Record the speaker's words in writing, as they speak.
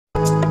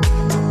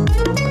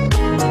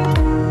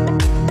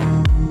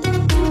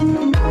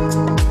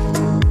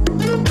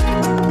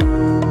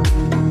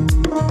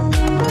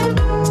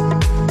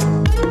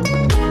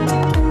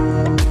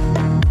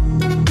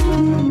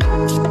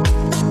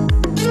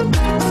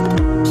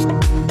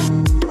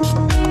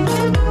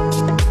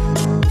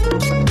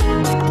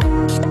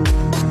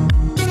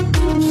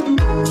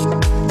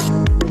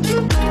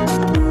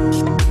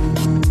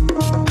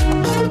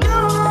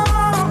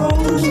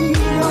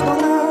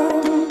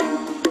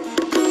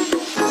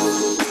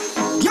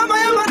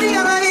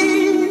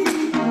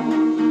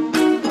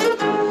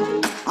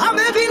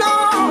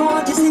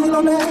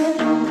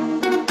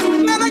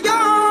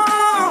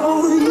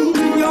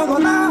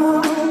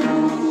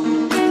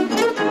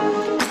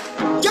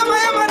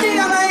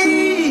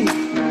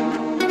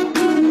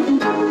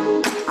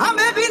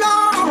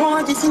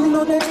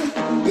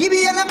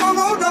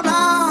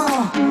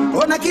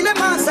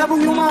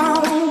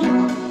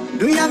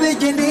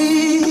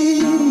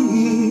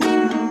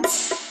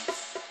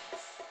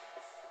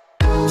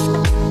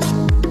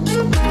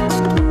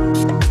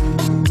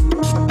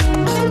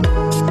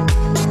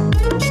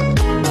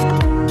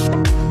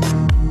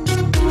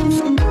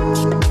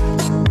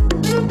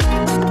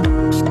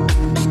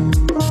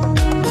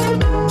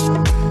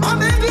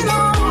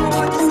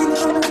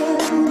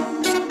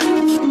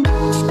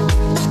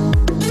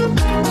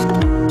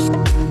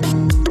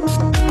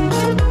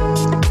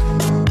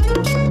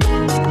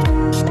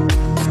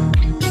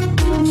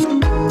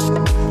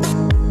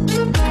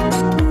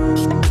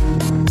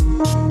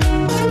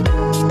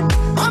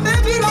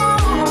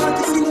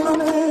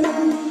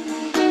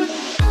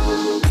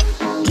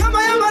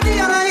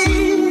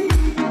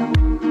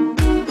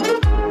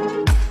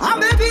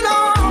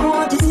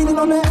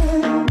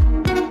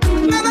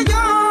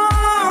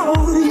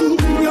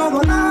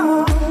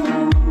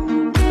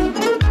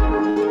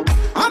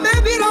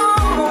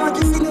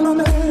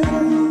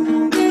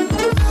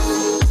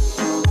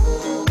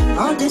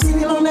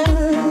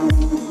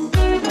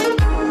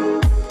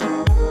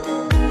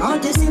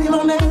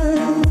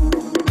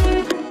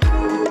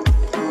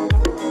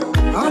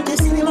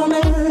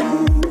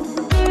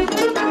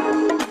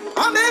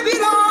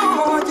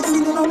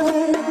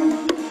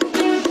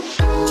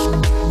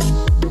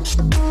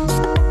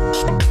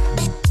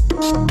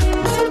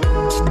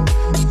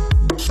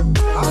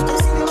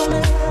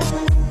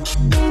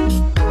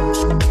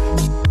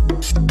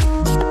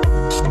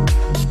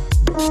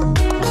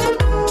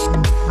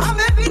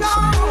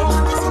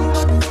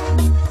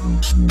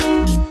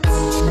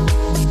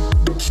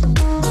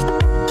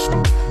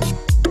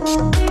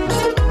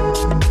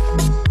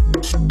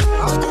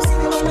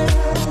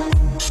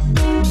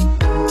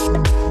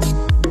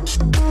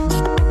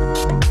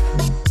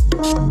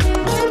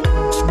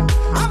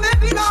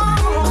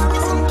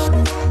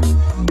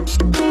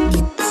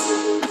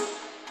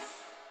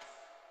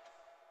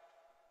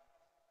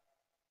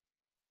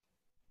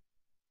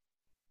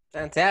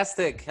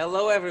Fantastic.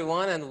 Hello,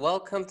 everyone, and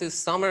welcome to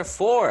Summer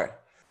 4.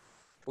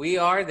 We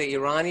are the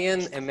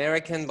Iranian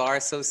American Bar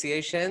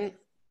Association,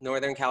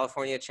 Northern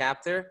California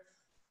chapter.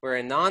 We're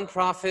a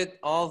nonprofit,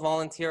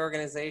 all-volunteer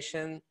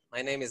organization.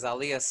 My name is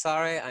Ali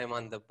Asare. I'm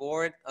on the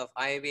board of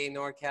IABA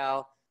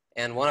NorCal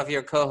and one of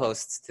your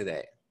co-hosts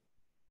today.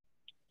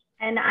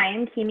 And I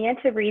am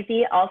Kimia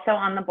Tabrizi, also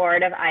on the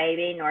board of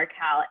IABA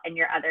NorCal and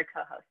your other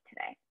co-host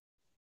today.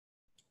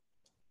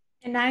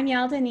 And I'm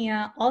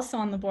Yaldania, also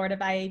on the board of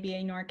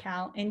IABA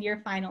NorCal and your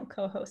final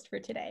co-host for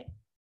today.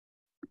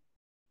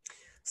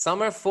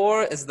 Summer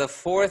 4 is the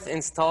fourth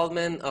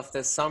installment of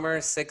the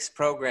Summer 6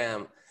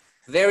 program.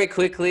 Very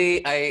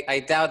quickly,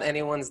 I doubt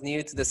anyone's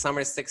new to the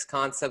Summer 6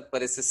 concept,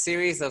 but it's a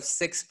series of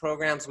 6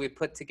 programs we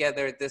put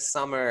together this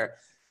summer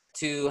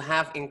to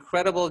have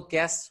incredible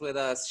guests with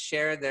us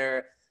share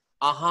their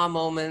aha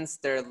moments,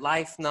 their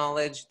life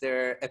knowledge,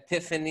 their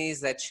epiphanies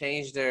that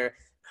changed their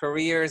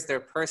careers,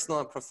 their personal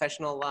and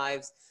professional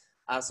lives.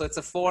 So it's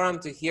a forum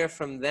to hear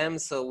from them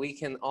so we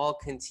can all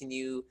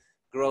continue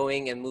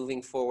growing and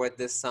moving forward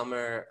this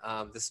summer,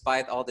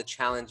 despite all the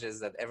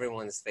challenges that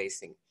everyone is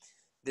facing.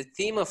 The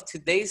theme of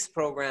today's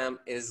program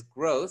is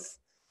growth.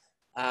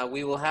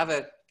 We will have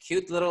a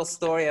cute little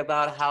story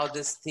about how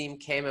this theme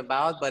came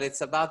about, but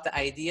it's about the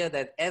idea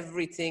that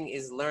everything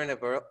is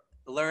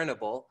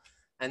learnable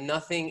and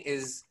nothing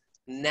is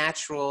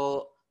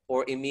natural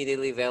or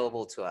immediately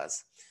available to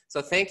us.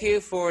 So thank you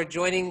for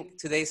joining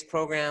today's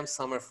program,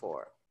 Summer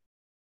 4.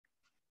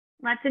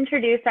 Let's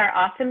introduce our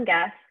awesome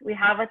guests. We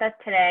have with us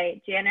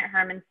today, Janet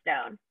Herman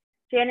Stone.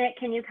 Janet,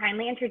 can you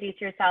kindly introduce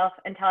yourself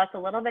and tell us a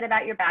little bit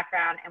about your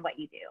background and what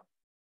you do?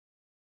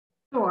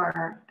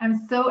 Sure.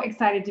 I'm so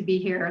excited to be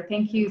here.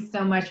 Thank you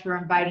so much for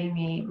inviting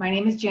me. My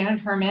name is Janet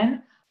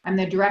Herman. I'm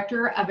the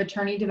Director of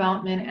Attorney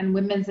Development and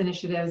Women's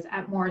Initiatives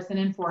at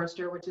Morrison &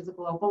 Foerster, which is a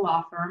global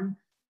law firm.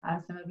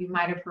 Some of you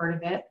might have heard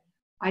of it.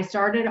 I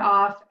started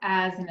off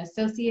as an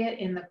associate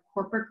in the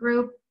corporate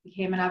group,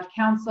 became an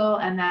of-counsel,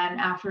 and then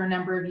after a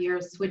number of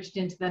years switched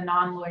into the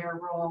non-lawyer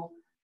role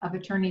of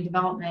attorney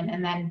development,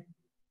 and then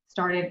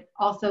started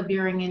also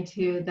veering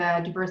into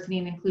the diversity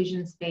and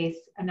inclusion space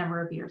a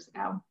number of years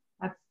ago.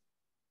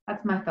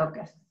 That's my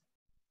focus.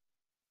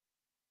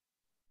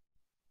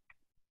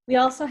 We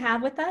also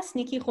have with us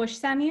Nikki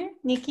Khoshsamir.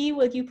 Nikki,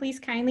 would you please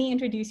kindly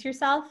introduce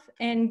yourself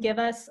and give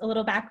us a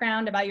little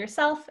background about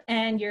yourself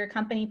and your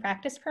company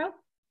Practice Pro?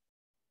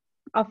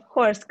 Of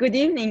course. Good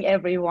evening,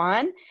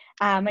 everyone.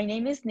 My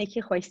name is Nikki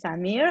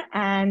Khoshsamir,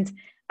 and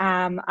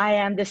I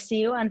am the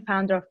CEO and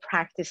founder of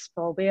Practice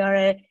Pro. We are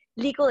a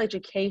legal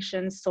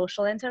education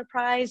social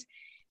enterprise.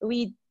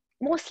 We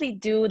mostly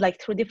do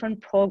through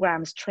different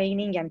programs,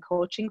 training and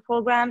coaching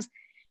programs.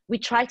 We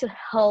try to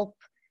help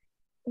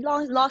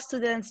law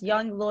students,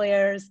 young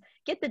lawyers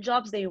get the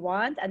jobs they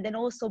want, and then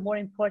also more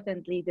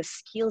importantly, the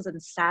skills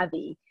and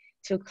savvy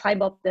to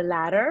climb up the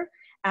ladder.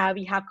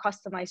 We have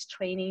customized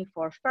training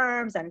for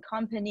firms and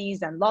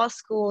companies and law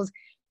schools.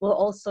 We'll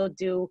also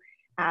do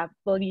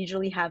we'll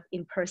usually have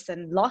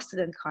in-person law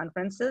student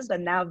conferences, but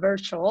now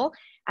virtual,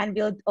 and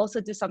we'll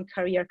also do some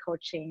career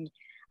coaching.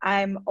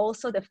 I'm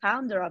also the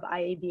founder of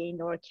IABA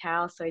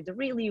NorCal, so it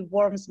really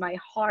warms my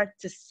heart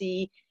to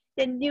see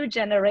the new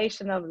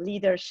generation of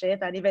leadership.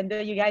 And even though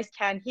you guys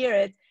can't hear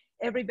it,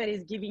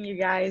 everybody's giving you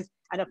guys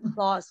an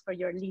applause for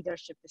your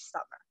leadership this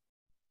summer.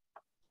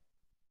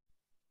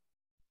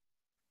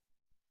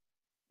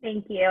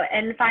 Thank you.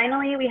 And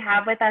finally, we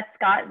have with us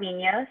Scott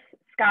Vinos.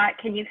 Scott,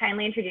 can you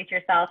kindly introduce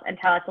yourself and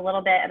tell us a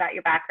little bit about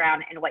your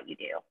background and what you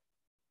do?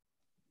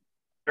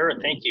 Sure,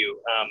 thank you.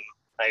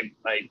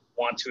 I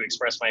want to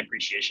express my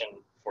appreciation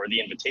for the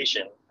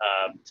invitation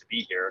to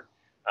be here.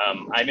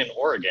 I'm in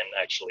Oregon,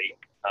 actually,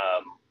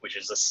 which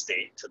is a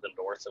state to the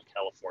north of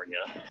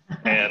California.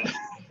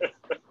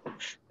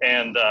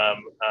 And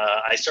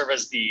I serve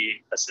as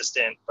the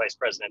Assistant Vice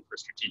President for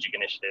Strategic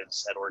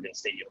Initiatives at Oregon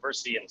State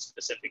University, and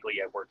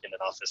specifically I work in an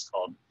office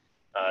called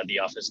the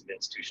Office of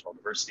Institutional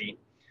Diversity.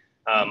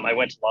 I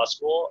went to law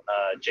school.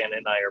 Janet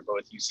and I are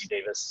both UC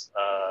Davis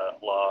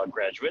law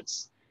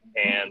graduates,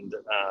 and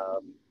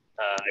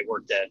I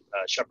worked at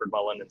Shepherd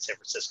Mullen in San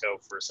Francisco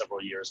for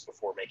several years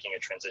before making a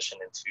transition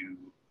into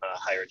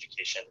higher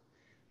education.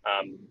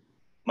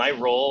 My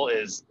role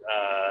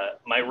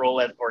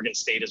at Oregon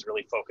State is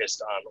really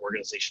focused on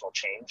organizational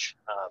change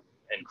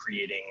and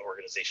creating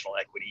organizational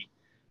equity.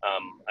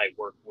 I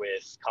work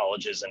with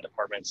colleges and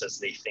departments as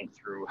they think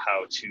through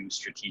how to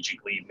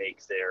strategically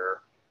make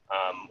their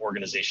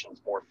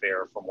organizations more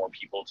fair for more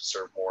people to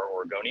serve more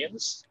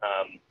Oregonians.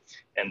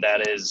 And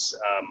that is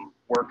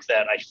work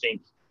that I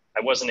think I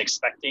wasn't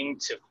expecting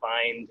to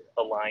find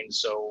aligned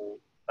so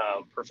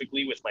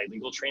perfectly with my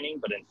legal training,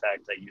 but in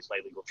fact, I use my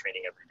legal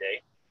training every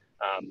day.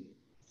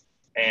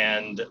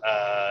 And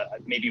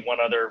maybe one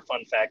other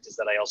fun fact is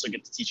that I also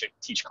get to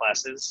teach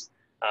classes.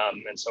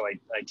 And so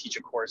I teach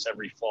a course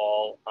every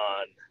fall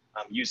on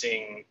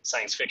using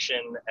science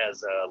fiction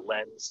as a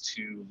lens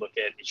to look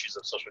at issues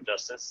of social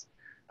justice.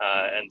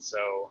 And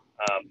so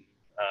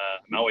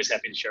I'm always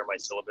happy to share my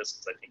syllabus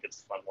because I think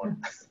it's a fun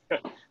one.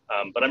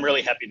 But I'm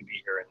really happy to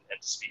be here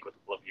and to speak with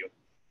all of you.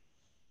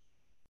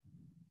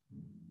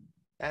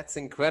 That's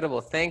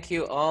incredible. Thank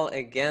you all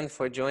again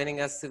for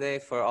joining us today,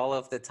 for all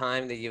of the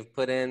time that you've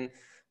put in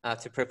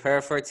to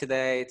prepare for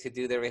today, to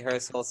do the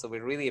rehearsal. So we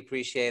really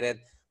appreciate it.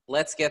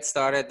 Let's get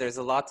started. There's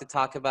a lot to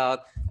talk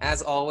about.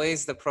 As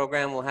always, the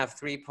program will have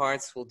 3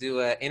 parts. We'll do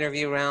an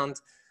interview round.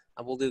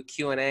 We'll do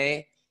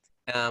Q&A.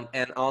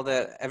 And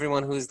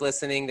everyone who's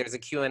listening, there's a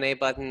Q&A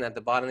button at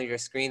the bottom of your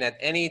screen. At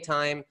any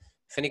time,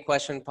 if any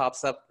question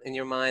pops up in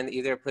your mind,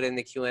 either put it in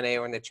the Q&A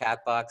or in the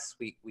chat box.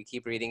 We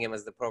keep reading them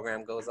as the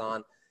program goes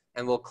on.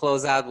 And we'll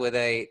close out with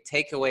a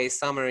takeaway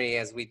summary,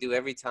 as we do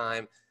every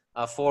time,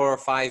 4 or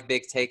 5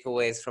 big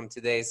takeaways from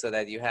today so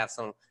that you have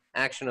some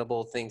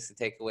actionable things to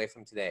take away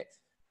from today.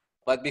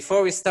 But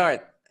before we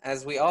start,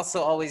 as we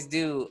also always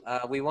do,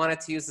 we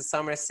wanted to use the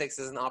Summer 6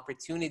 as an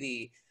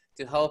opportunity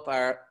to help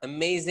our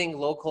amazing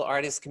local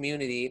artist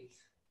community.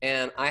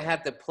 And I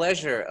had the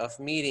pleasure of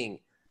meeting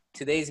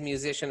today's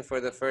musician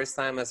for the first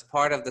time as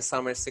part of the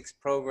Summer 6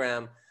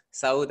 program,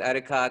 Saud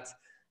Arikat.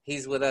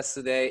 He's with us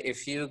today.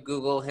 If you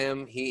Google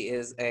him, he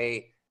is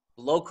a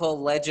local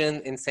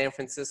legend in San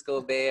Francisco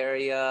Bay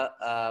Area,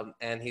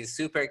 and he's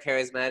super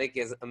charismatic.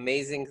 He has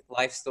amazing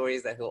life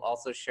stories that he'll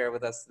also share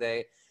with us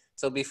today.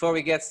 So before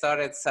we get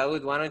started,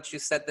 Saud, why don't you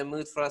set the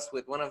mood for us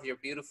with one of your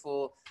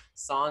beautiful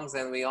songs,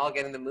 and we all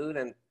get in the mood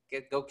and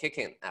go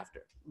kicking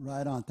after.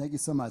 Right on. Thank you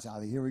so much,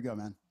 Ali. Here we go,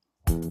 man.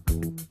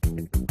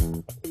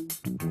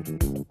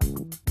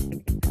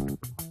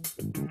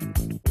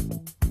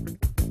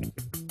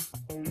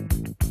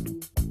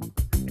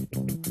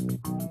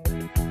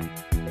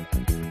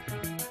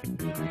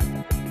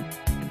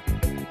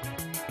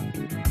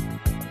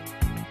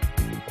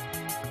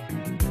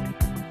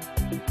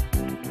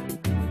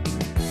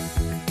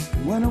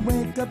 When I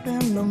wake up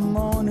in the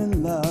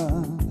morning,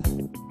 love,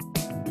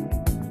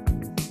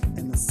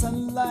 and the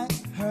sunlight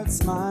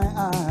hurts my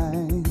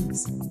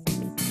eyes,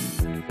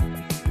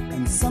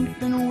 and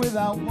something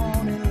without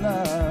wanting,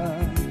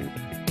 love,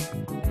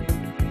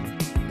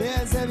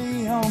 bears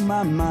heavy on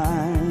my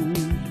mind.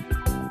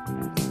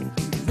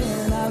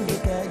 Then I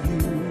look at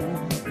you,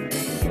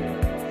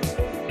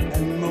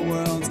 and the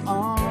world's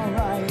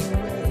alright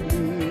with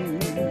me.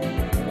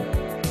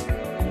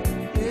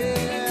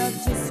 Yeah,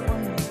 just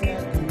one look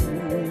at you,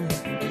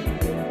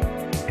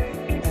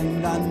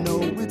 and I know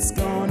it's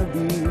gonna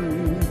be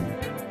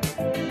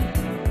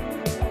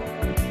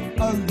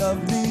a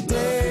lovely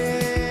day.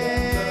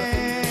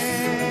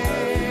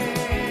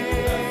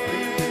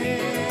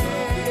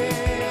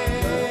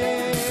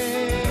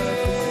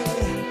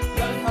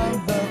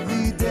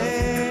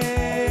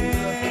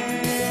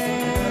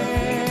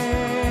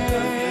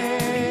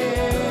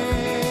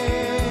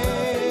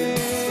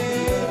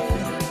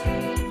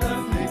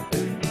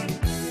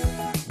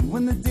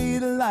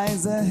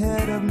 Lies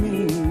ahead of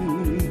me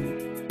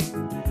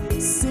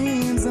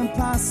seems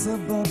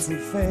impossible to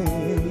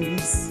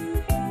face.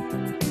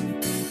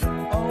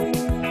 Oh,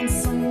 and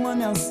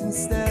someone else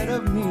instead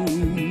of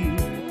me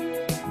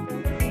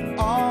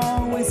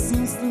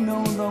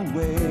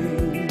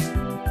way.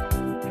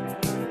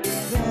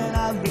 Then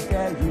I look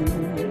at you,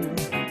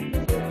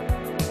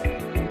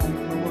 and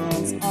the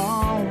world's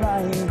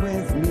alright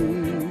with me.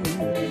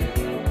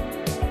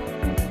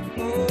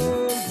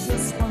 Oh,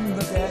 just one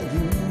look at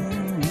you,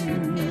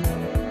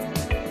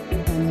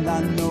 and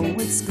I know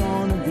it's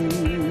gonna be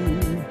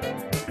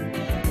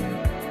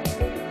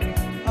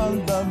a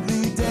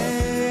lovely day.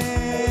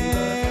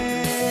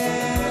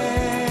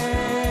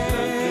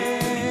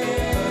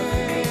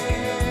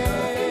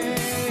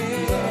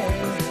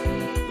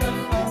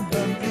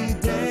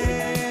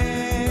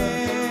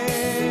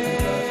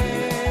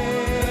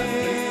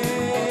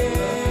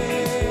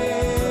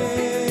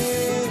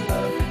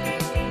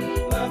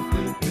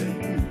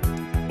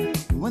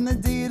 When the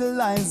deed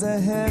lies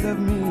ahead of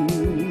me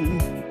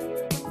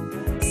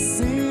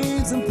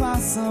seems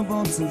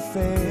impossible to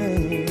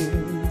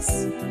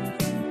face.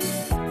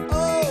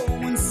 Oh,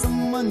 when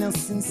someone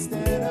else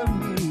instead of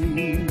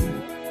me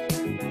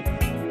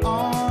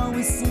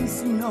always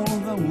seems to know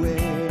the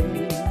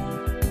way.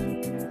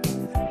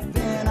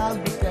 Then I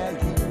look at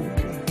you,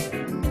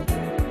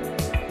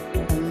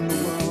 and the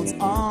world's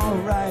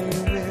alright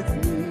with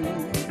me.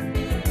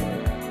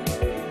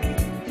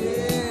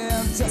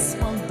 Yeah, just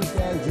one look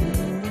at you,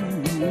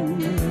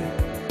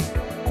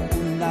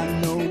 and I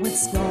know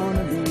it's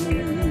gonna be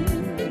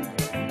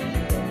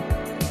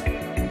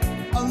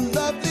a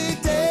lovely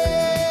day.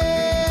 A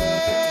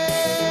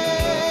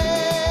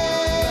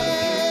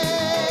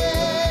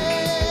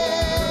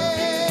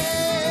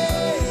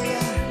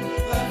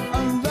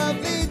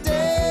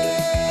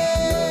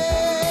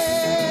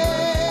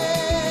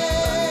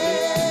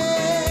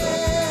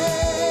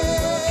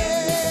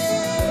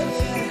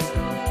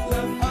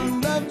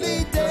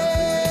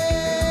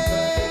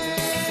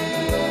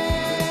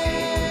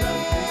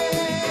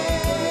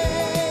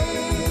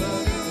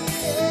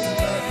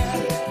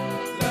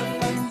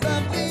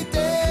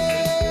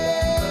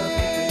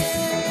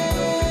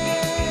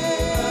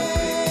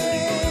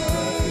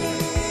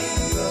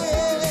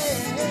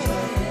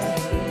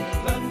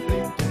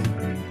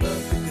lovely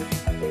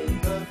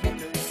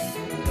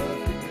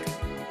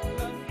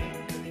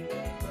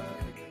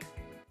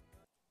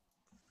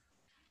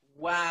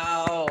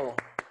Wow,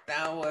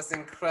 that was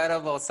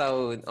incredible,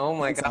 Saud. Oh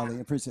my Thanks, God. Ali.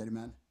 Appreciate it,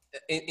 man.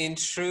 In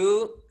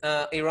true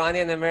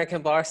Iranian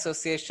American Bar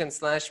Association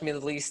 /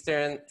 Middle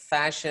Eastern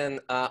fashion,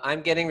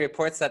 I'm getting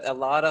reports that a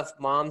lot of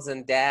moms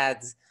and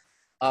dads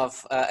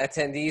of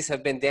attendees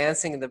have been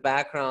dancing in the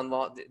background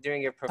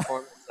during your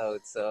performance,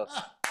 so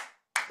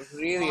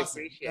really Awesome.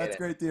 appreciate That's it.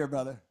 great to hear,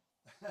 brother.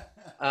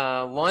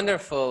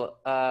 Wonderful,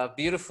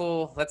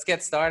 beautiful. Let's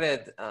get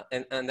started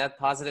in that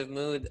positive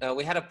mood.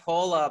 We had a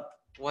poll up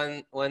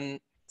when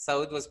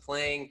Saud was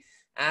playing,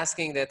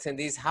 asking the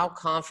attendees how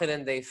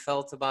confident they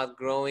felt about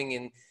growing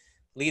in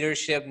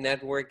leadership,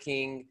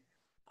 networking,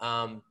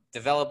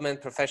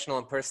 development, professional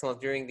and personal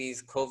during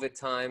these COVID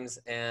times.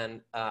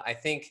 And I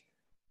think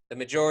the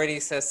majority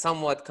says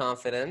somewhat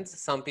confident.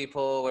 Some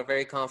people were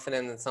very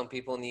confident and some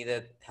people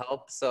needed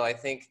help. So I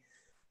think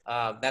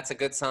that's a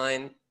good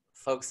sign.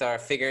 Folks are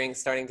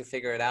starting to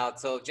figure it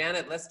out. So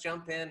Janet, let's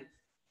jump in.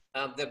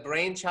 The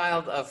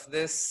brainchild of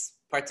this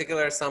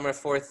particular summer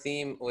 4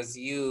 theme was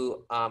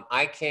you.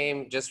 I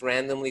came just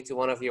randomly to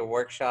one of your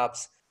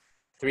workshops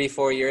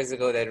 3-4 years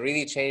ago that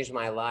really changed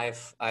my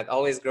life. I'd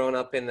always grown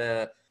up in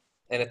a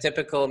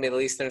typical Middle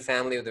Eastern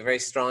family with a very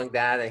strong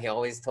dad, and he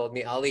always told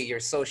me, Ali, you're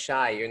so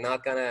shy. You're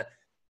not gonna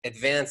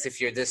advance if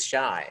you're this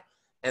shy.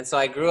 And so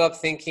I grew up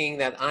thinking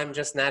that I'm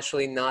just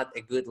naturally not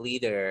a good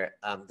leader.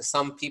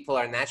 Some people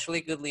are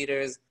naturally good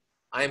leaders.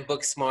 I'm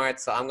book smart,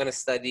 so I'm gonna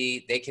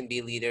study. They can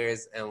be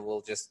leaders, and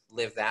we'll just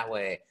live that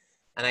way.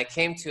 And I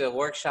came to a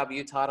workshop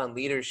you taught on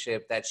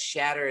leadership that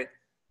shattered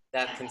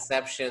that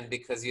conception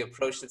because you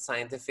approached it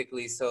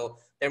scientifically. So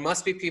there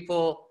must be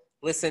people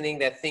listening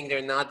that think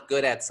they're not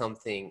good at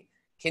something.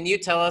 Can you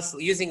tell us,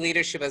 using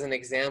leadership as an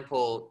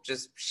example,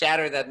 just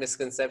shatter that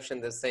misconception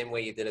the same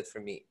way you did it for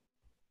me?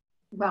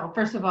 Well,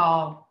 first of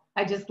all,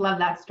 I just love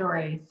that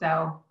story.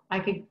 So I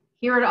could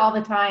hear it all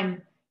the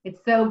time. It's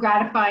so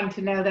gratifying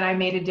to know that I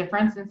made a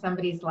difference in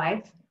somebody's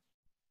life.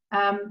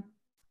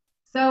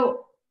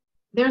 So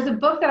there's a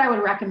book that I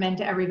would recommend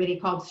to everybody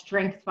called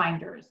Strength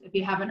Finders, if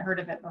you haven't heard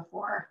of it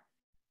before.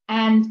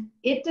 And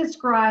it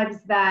describes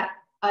that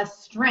a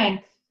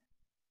strength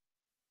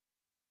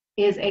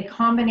is a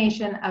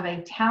combination of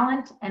a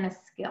talent and a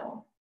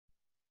skill.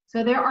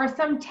 So there are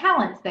some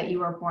talents that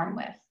you are born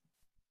with.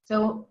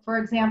 So for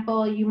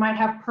example, you might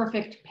have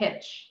perfect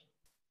pitch,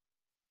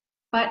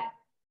 but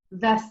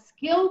the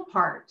skill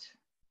part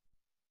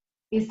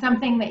is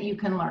something that you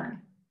can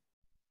learn.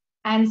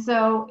 And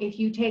so if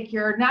you take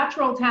your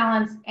natural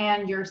talents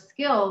and your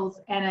skills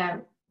and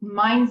a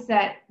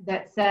mindset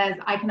that says,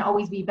 I can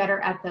always be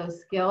better at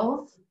those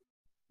skills,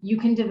 you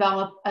can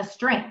develop a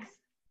strength.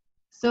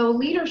 So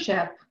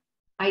leadership,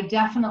 I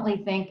definitely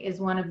think, is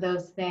one of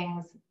those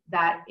things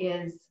that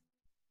is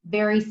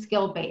very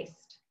skill-based.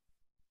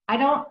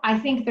 I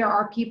think there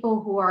are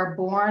people who are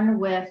born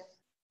with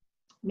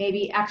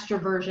maybe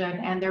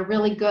extroversion and they're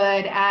really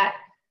good at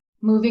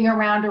moving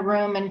around a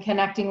room and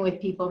connecting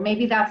with people.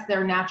 Maybe that's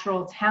their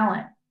natural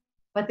talent,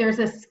 but there's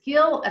a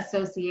skill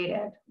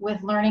associated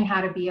with learning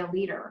how to be a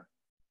leader.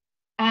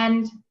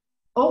 And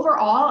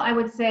overall, I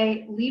would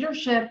say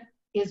leadership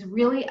is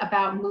really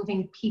about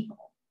moving people.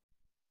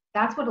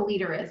 That's what a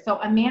leader is. So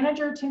a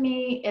manager to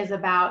me is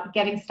about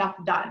getting stuff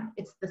done.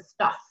 It's the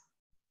stuff.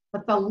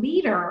 But the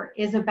leader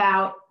is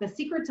about, the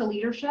secret to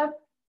leadership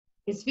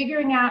is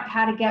figuring out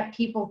how to get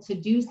people to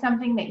do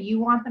something that you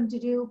want them to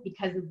do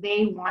because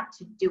they want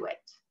to do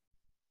it.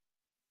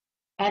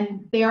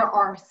 And there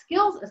are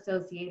skills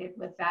associated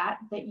with that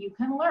that you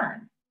can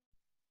learn.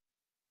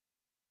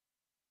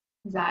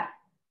 Is that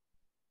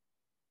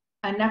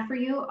enough for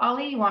you,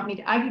 Ollie? You want me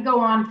to? I could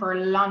go on for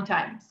a long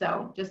time,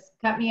 so just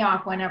cut me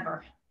off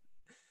whenever.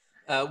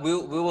 We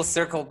will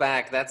circle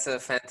back. That's a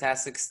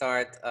fantastic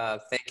start.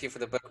 Thank you for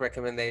the book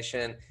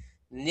recommendation.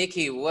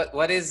 Nikki,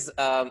 what is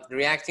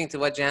reacting to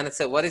what Janet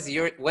said? What is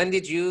when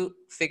did you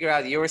figure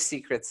out your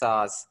secret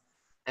sauce,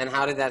 and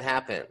how did that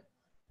happen?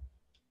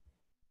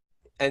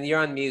 And you're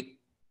on mute.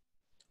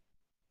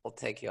 We'll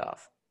take you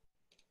off.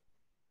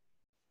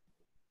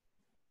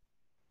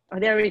 Oh,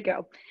 there we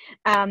go.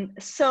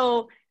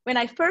 So when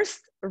I first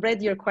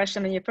read your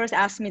question, when you first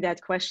asked me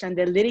that question,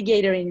 the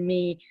litigator in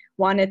me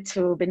wanted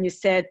to, when you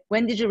said,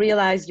 when did you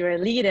realize you're a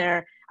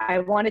leader? I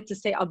wanted to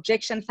say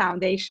objection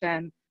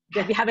foundation,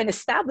 that we haven't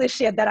established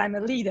yet that I'm a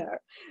leader.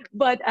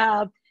 But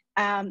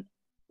and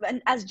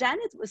as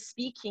Janet was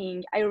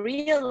speaking, I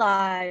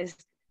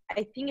realized,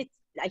 I think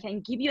I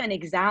can give you an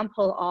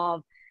example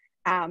of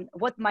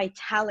what my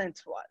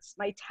talent was.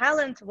 My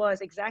talent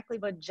was exactly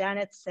what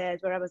Janet said,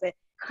 where I was a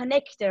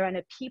connector and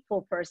a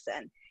people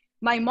person.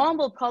 My mom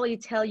will probably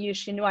tell you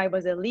she knew I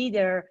was a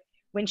leader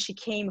when she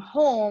came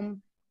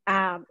home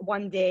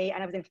one day,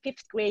 and I was in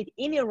 5th grade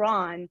in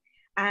Iran,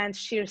 and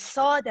she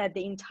saw that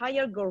the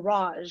entire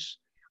garage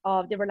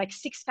there were like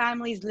 6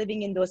 families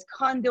living in those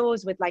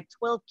condos with like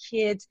 12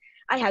 kids.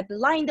 I had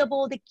lined up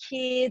all the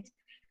kids.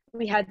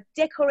 We had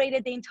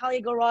decorated the entire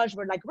garage.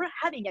 We're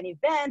having an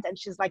event. And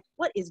she's like,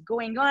 what is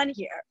going on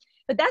here?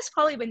 But that's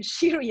probably when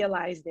she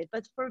realized it.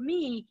 But for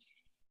me,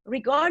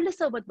 regardless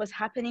of what was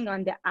happening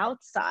on the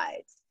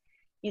outside,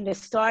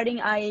 starting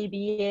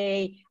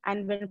IABA,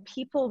 and when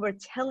people were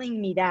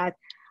telling me that,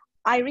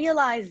 I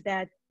realized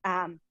that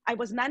I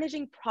was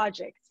managing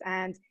projects.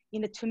 And,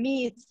 to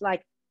me, it's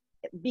like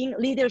being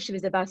leadership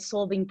is about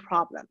solving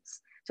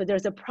problems. So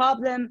there's a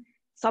problem,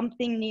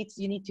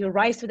 you need to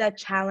rise to that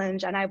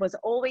challenge. And I was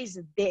always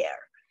there.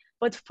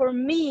 But for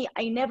me,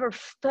 I never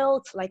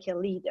felt like a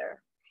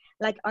leader,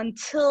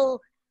 until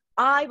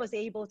I was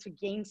able to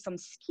gain some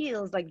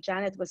skills like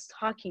Janet was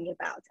talking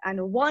about.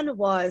 And one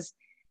was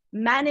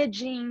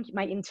managing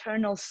my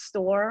internal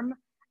storm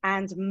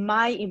and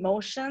my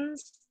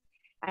emotions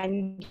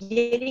and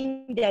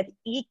getting that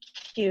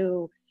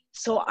EQ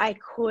so I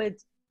could,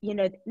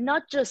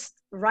 not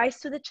just rise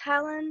to the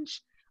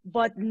challenge,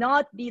 but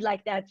not be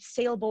like that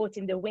sailboat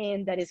in the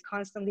wind that is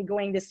constantly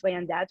going this way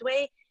and that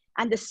way.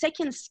 And the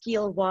second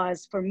skill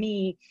was for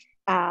me,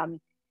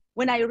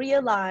 when I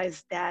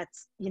realized that,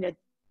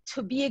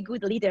 to be a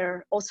good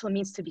leader also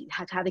means to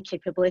have the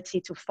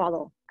capability to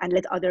follow and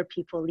let other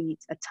people lead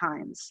at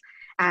times.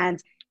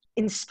 And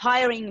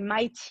inspiring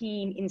my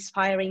team,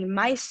 inspiring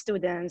my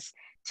students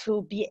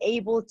to be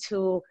able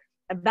to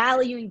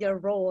valuing their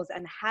roles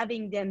and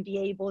having them be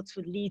able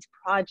to lead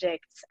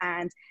projects.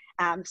 And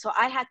so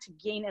I had to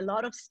gain a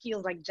lot of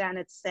skills, like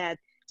Janet said,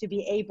 to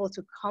be able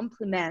to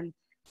complement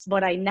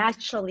what I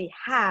naturally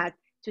had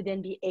to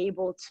then be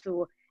able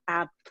to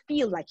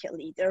feel like a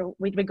leader,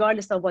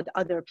 regardless of what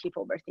other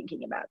people were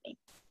thinking about me.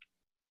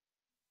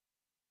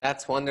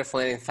 That's wonderful.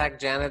 And in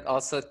fact, Janet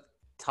also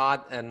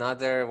taught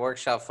another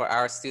workshop for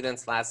our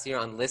students last year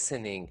on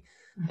listening.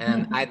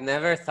 And I'd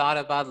never thought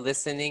about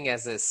listening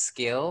as a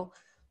skill,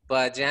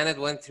 but Janet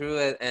went through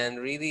it and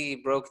really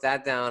broke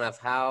that down of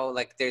how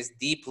there's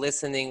deep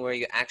listening where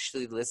you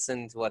actually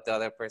listen to what the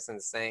other person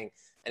is saying,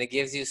 and it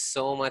gives you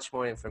so much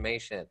more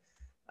information.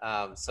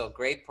 So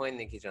great point,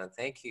 Nikki John.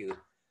 Thank you.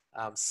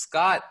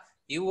 Scott,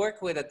 you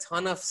work with a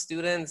ton of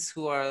students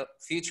who are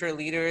future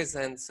leaders.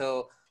 And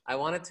so I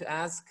wanted to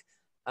ask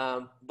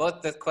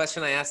both the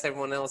question I asked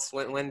everyone else,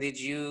 when did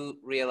you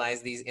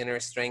realize these inner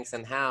strengths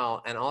and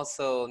how? And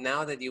also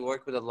now that you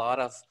work with a lot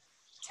of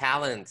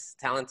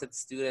talented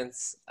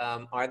students,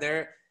 are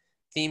there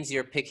themes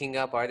you're picking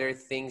up? Are there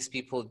things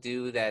people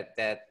do that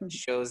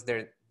shows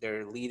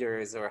they're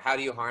leaders, or how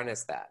do you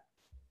harness that?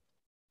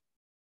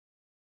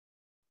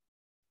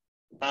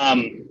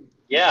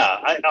 Yeah,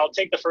 I'll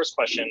take the first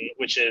question,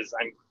 which is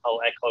I'll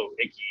echo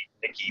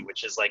Nikki,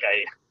 which is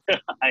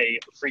I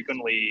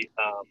frequently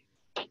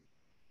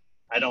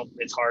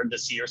it's hard to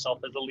see yourself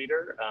as a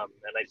leader,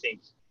 and I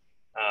think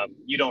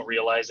you don't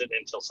realize it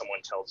until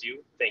someone tells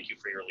you, thank you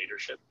for your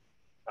leadership.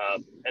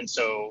 And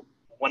so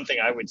one thing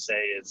I would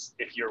say is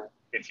if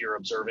you're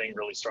observing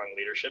really strong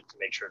leadership, to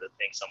make sure to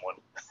thank someone,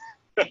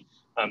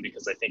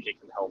 because I think it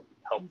can help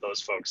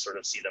those folks sort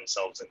of see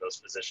themselves in those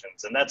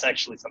positions. And that's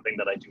actually something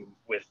that I do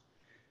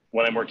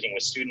when I'm working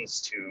with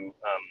students to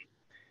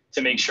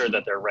to make sure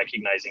that they're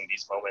recognizing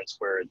these moments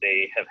where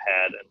they have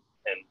had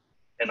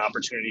an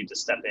opportunity to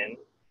step in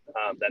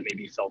that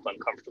maybe felt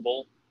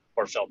uncomfortable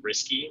or felt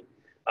risky,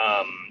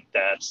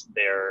 that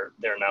they're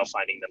now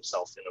finding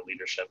themselves in a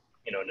leadership,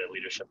 in a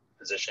leadership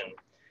position.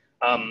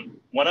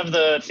 One of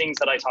the things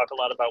that I talk a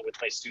lot about with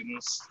my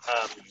students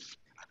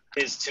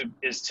is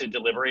to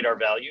deliberate our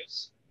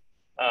values.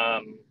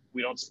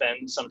 We don't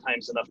spend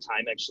sometimes enough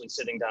time actually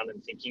sitting down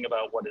and thinking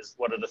about what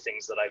are the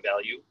things that I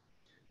value.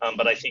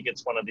 But I think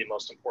it's one of the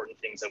most important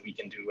things that we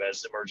can do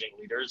as emerging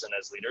leaders and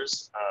as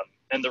leaders.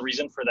 And the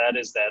reason for that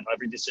is that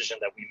every decision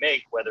that we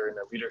make, whether in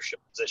a leadership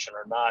position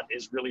or not,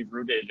 is really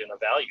rooted in a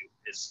value,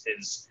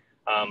 is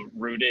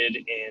rooted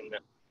in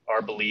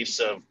our beliefs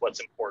of what's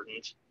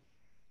important.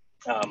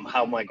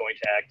 How am I going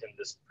to act in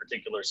this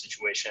particular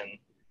situation?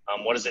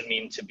 What does it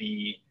mean to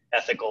be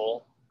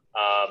ethical,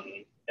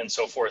 and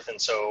so forth.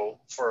 And so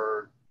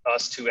for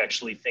us to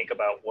actually think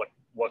about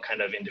what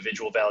kind of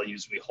individual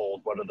values we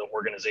hold, what are the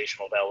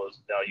organizational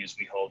values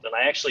we hold. And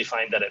I actually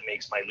find that it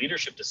makes my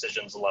leadership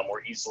decisions a lot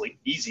more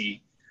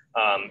easy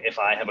if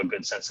I have a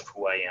good sense of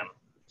who I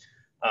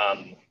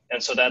am.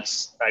 And so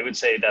I would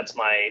say that's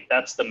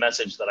the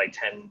message that I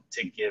tend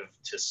to give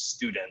to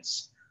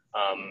students,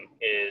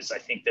 is I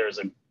think there's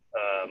a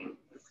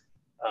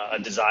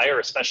desire,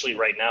 especially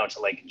right now, to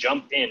like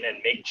jump in and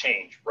make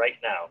change right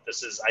now.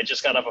 I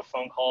just got off a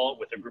phone call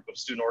with a group of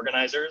student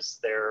organizers.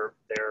 They're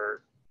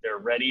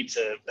ready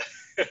to,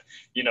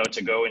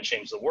 to go and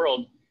change the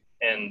world.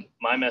 And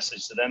my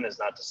message to them is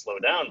not to slow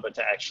down, but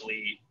to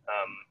actually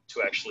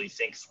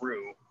think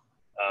through,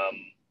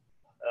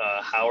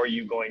 how are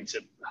you going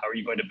to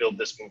build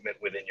this movement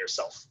within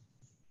yourself?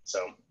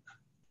 So.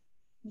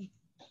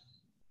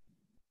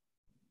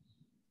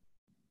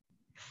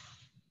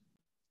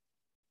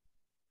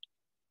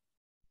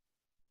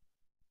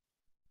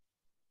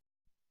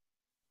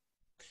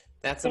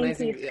 That's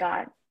amazing. Thank you,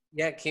 Scott.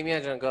 Yeah,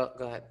 Kimia, go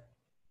ahead.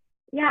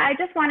 Yeah, I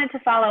just wanted to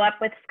follow up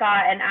with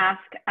Scott and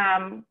ask,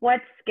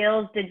 what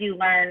skills did you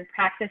learn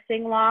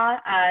practicing law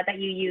that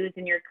you use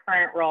in your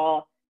current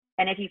role?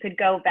 And if you could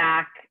go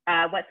back,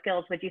 what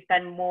skills would you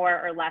spend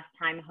more or less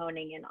time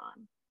honing in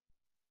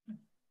on?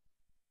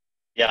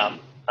 Yeah,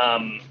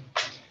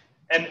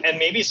 and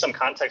maybe some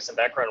context and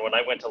background. When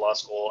I went to law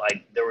school,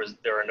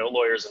 there are no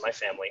lawyers in my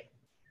family.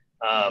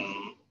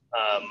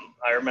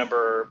 I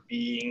remember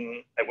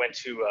I went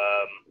to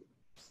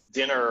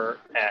dinner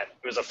it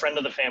was a friend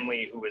of the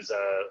family who was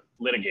a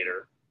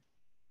litigator,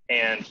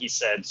 and he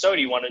said, "So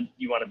do you want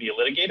to be a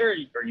litigator,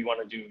 or you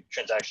want to do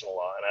transactional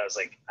law?" And I was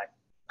like,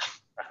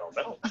 I don't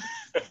know.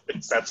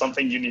 Is that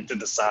something you need to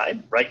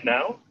decide right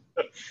now?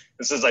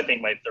 This is, I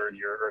think, my third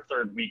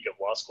week of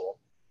law school,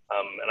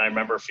 and I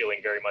remember feeling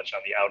very much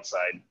on the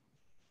outside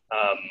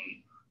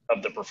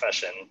of the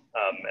profession,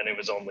 and it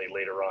was only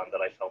later on that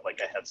I felt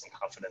like I had some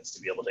confidence to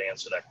be able to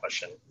answer that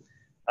question.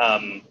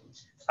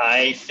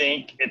 I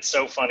think it's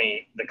so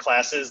funny. The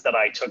classes that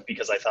I took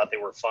because I thought they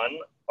were fun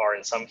are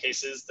in some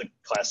cases the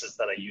classes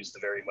that I use the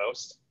very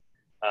most.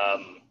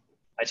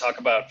 I talk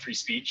about free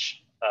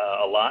speech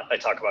a lot. I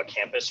talk about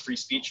campus free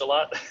speech a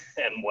lot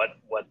and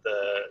what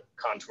the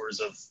contours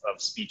of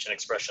speech and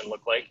expression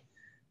look like.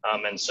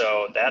 And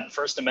so that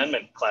First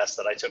Amendment class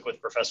that I took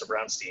with Professor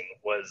Brownstein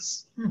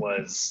was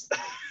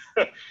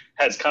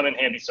has come in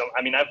handy. So,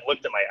 I mean, I've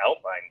looked at my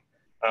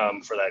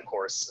outline for that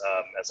course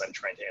as I'm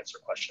trying to answer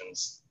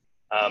questions.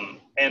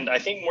 And I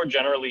think more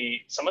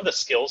generally, some of the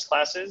skills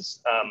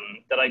classes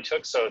that I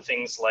took, so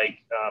things like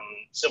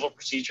civil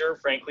procedure,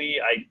 frankly,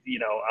 I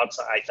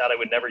thought I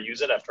would never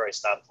use it after I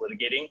stopped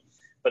litigating.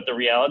 But the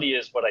reality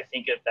is what I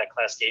think that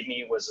class gave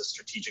me was a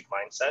strategic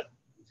mindset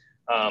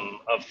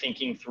of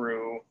thinking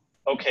through,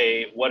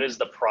 okay, what is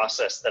the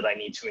process that I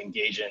need to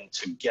engage in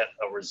to get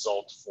a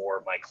result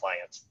for my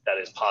client that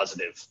is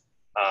positive?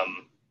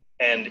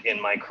 And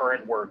in my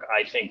current work,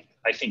 I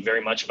think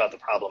very much about the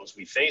problems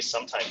we face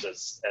sometimes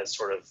as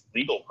sort of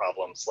legal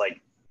problems, like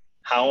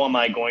how am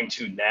I going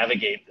to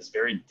navigate this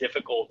very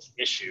difficult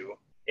issue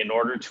in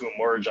order to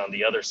emerge on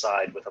the other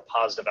side with a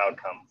positive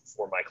outcome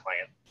for my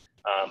client?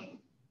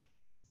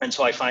 And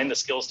so I find the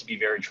skills to be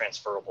very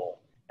transferable.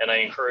 And I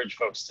encourage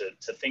folks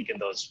to think in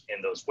those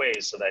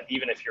ways, so that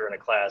even if you're in a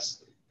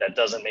class that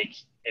doesn't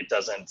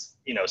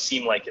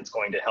seem like it's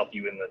going to help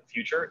you in the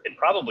future, it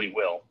probably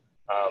will.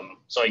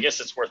 So I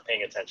guess it's worth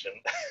paying attention,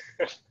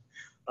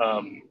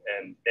 and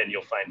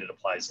you'll find it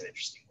applies in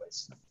interesting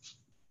ways.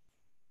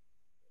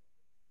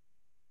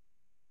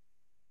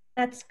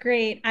 That's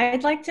great.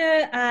 I'd like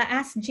to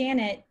ask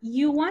Janet,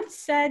 you once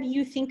said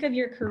you think of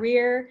your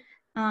career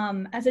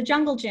as a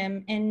jungle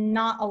gym and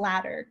not a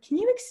ladder. Can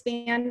you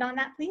expand on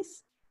that,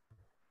 please?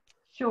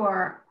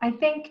 Sure. I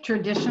think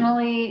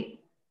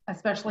traditionally,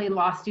 especially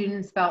law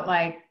students, felt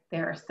like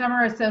they're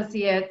summer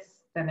associates,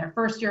 then they're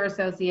first year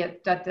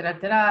associates,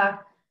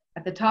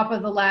 At the top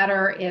of the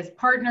ladder is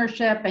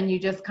partnership, and you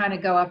just kind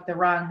of go up the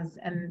rungs,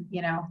 and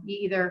you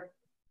either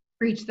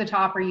reach the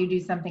top or you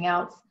do something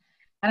else.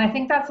 And I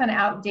think that's an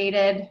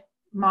outdated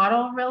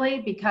model,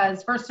 really,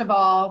 because first of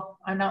all,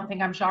 I don't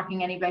think I'm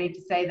shocking anybody to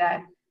say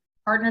that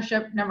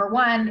partnership, number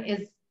one,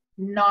 is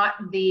not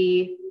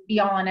the be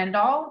all and end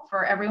all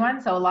for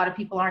everyone. So a lot of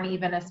people aren't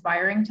even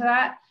aspiring to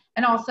that.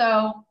 And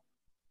also,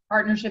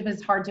 partnership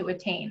is hard to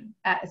attain,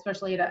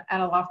 especially at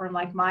a law firm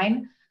like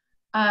mine.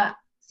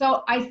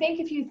 So I think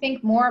if you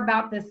think more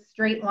about this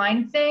straight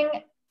line thing,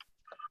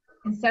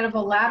 instead of a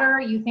ladder,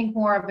 you think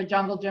more of a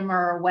jungle gym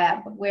or a web,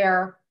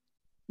 where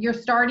you're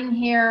starting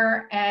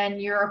here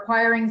and you're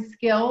acquiring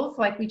skills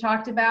like we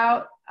talked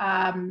about,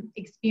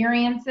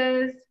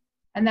 experiences,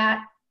 and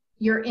that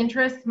your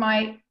interests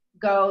might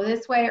go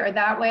this way or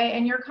that way.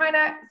 And you're kind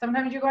of,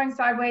 sometimes you're going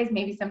sideways,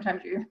 maybe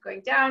sometimes you're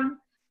going down,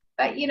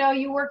 but you know,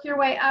 you work your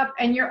way up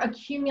and you're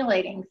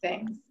accumulating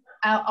things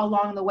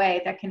along the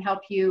way that can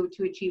help you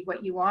to achieve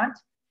what you want.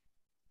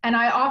 And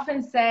I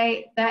often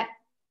say that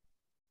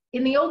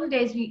in the olden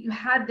days, you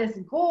had this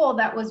goal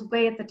that was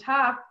way at the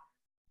top.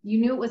 You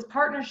knew it was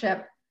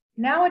partnership.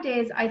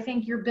 Nowadays, I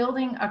think you're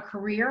building a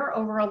career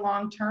over a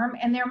long term,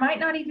 and there might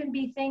not even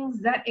be things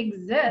that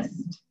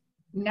exist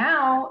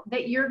now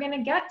that you're going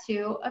to get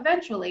to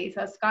eventually.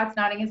 So Scott's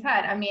nodding his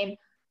head. I mean,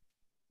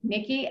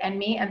 Nikki and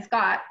me and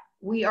Scott,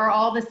 we are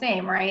all the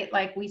same, right?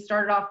 Like, we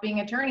started off being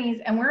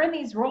attorneys, and we're in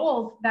these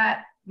roles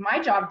that my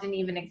job didn't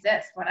even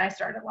exist when I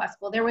started law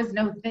school. There was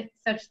no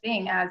such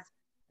thing as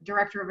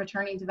director of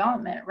attorney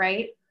development,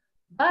 right?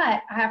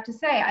 But I have to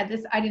say, I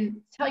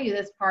didn't tell you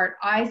this part.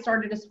 I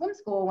started a swim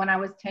school when I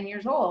was 10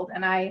 years old,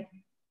 and I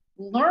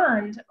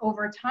learned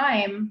over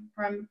time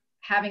from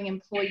having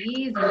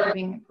employees and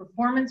giving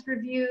performance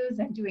reviews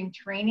and doing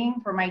training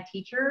for my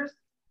teachers.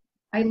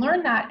 I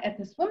learned that at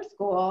the swim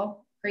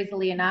school,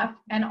 crazily enough,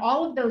 and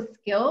all of those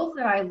skills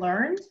that I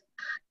learned,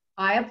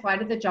 I apply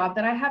to the job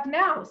that I have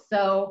now.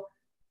 So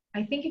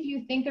I think if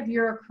you think of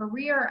your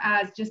career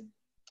as just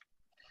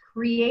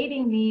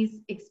creating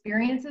these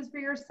experiences for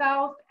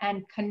yourself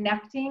and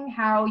connecting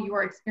how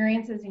your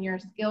experiences and your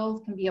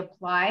skills can be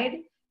applied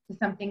to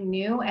something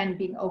new and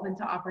being open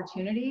to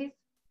opportunities,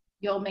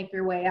 you'll make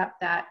your way up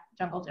that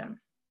jungle gym.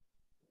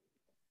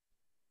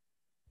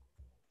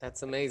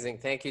 That's amazing.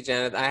 Thank you,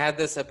 Janet. I had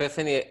this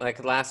epiphany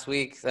like last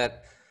week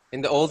that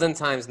in the olden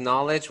times,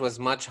 knowledge was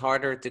much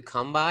harder to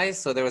come by.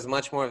 So there was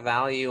much more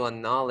value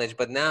on knowledge,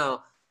 but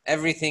now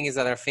everything is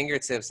at our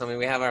fingertips. I mean,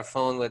 we have our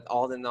phone with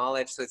all the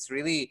knowledge. So it's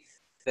really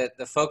that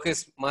the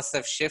focus must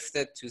have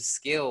shifted to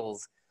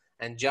skills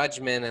and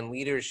judgment and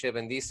leadership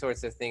and these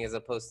sorts of things as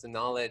opposed to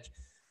knowledge.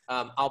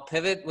 I'll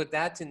pivot with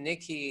that to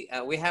Nikki.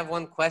 We have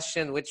one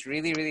question which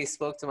really, really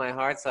spoke to my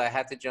heart, so I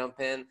had to jump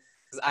in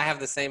because I have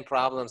the same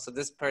problem. So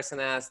this person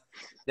asked,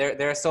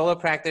 they're a solo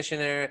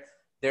practitioner,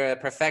 they're a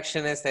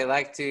perfectionist, they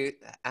like to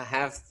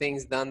have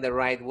things done the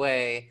right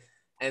way.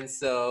 And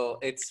so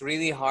it's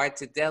really hard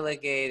to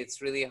delegate.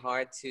 It's really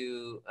hard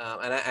to,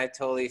 and I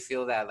totally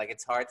feel that. Like,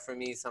 it's hard for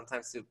me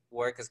sometimes to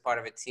work as part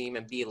of a team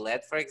and be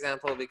led, for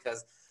example,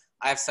 because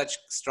I have such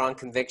strong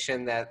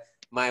conviction that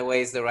my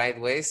way is the right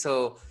way.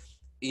 So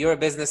you're a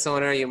business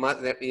owner, you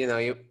must, you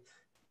know,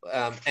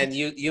 and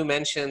you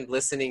mentioned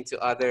listening to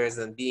others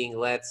and being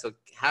led. So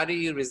how do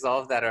you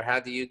resolve that, or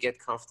how do you get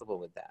comfortable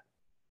with that?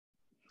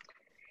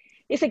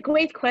 It's a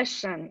great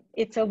question.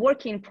 It's a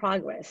work in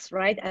progress,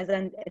 right? As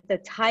the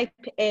type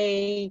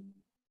A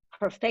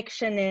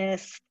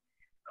perfectionist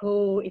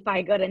who, if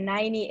I got a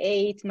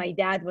 98, my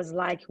dad was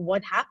like,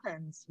 what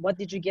happens? What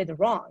did you get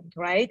wrong,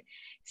 right?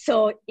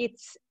 So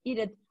it's,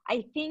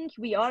 I think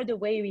we are the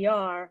way we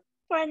are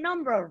for a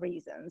number of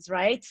reasons,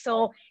 right?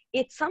 So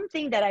it's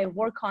something that I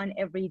work on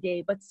every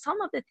day, but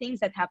some of the things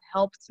that have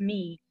helped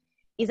me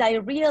is I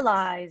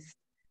realized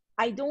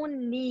I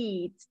don't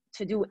need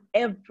to do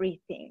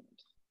everything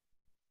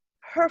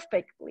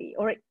perfectly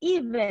or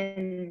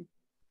even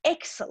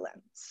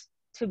excellent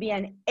to be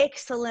an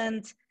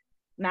excellent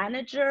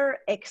manager,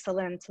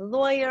 excellent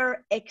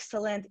lawyer,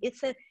 excellent.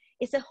 It's a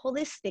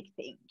holistic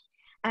thing.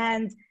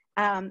 And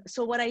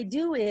so what I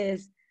do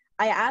is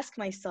I ask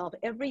myself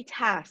every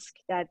task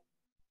that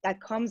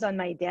comes on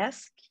my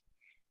desk,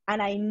 and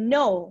I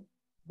know,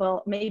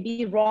 well,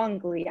 maybe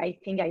wrongly, I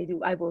think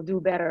I will do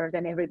better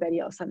than everybody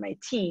else on my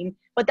team,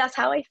 but that's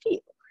how I feel.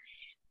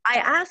 I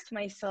ask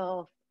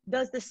myself,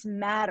 does this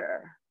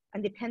matter?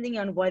 And depending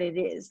on what it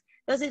is,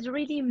 does it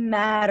really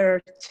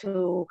matter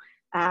to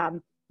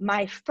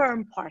my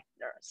firm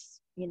partners?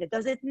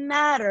 Does it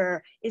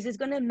matter? Is it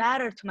going to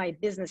matter to my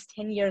business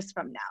 10 years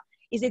from now?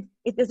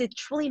 Does it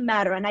truly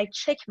matter? And I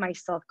check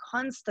myself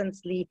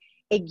constantly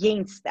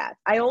against that.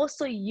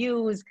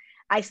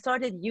 I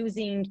started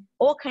using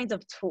all kinds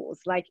of tools,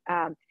 like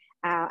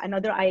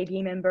another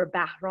IABA member,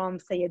 Bahram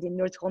Sayedin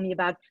Nur, told me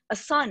about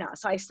Asana.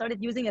 So I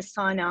started using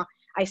Asana.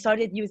 I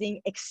started using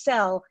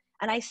Excel,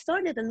 and I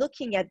started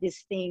looking at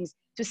these things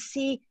to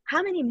see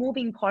how many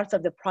moving parts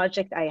of the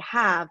project I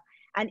have.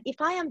 And if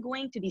I am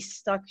going to be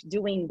stuck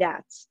doing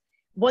that,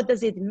 what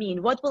does it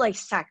mean? What will I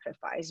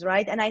sacrifice,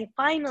 right? And I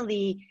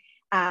finally,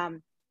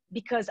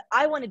 because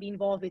I want to be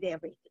involved with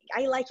everything.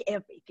 I like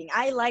everything.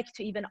 I like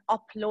to even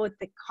upload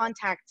the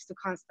contacts to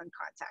Constant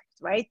Contact,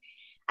 right?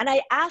 And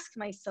I asked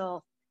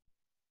myself,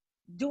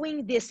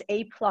 doing this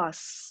A+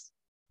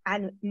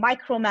 and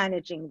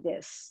micromanaging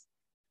this,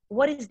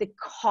 what is the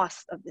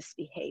cost of this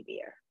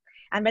behavior?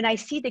 And when I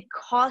see the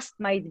cost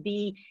might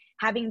be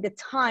having the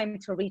time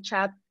to reach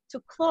out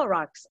to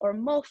Clorox or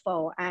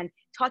MoFo and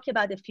talk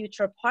about the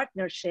future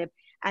partnership,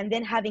 and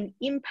then having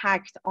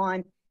impact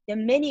on the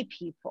many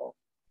people.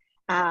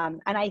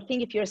 And I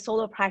think if you're a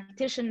solo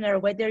practitioner,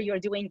 whether you're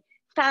doing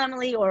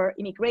family or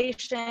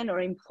immigration or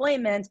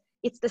employment,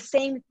 it's the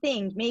same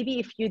thing. Maybe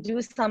if you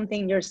do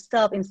something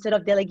yourself, instead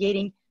of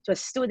delegating to a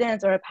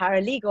student or a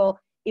paralegal,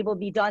 it will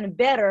be done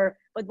better.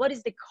 But what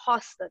is the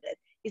cost of it?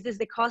 Is this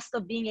the cost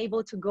of being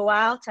able to go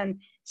out and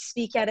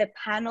speak at a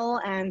panel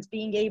and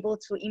being able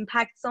to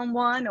impact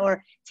someone,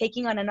 or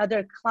taking on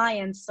another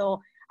client?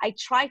 So I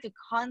try to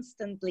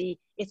constantly,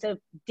 it's a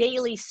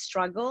daily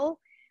struggle,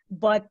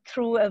 but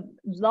through a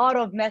lot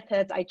of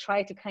methods, I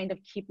try to kind of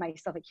keep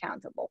myself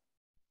accountable.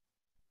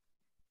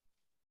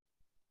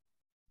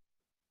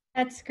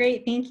 That's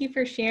great. Thank you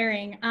for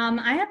sharing.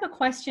 I have a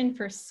question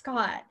for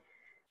Scott.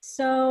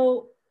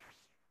 So,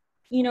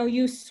 you know,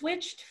 you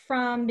switched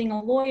from being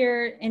a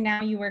lawyer and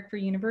now you work for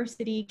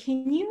university.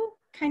 Can you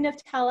kind of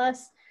tell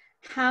us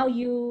how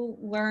you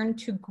learned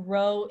to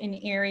grow in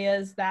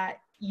areas that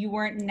you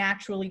weren't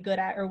naturally good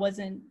at, or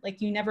wasn't,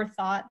 like, you never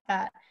thought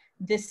that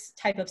this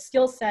type of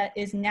skill set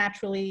is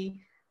naturally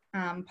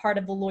part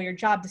of the lawyer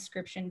job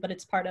description, but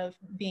it's part of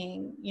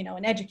being, you know,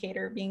 an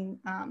educator, being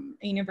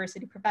a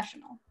university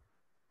professional?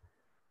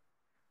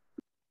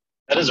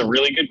 That is a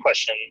really good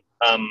question.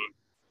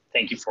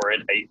 Thank you for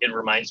it. It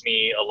reminds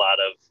me a lot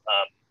of,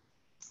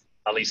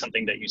 Ali,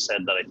 something that you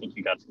said that I think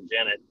you got from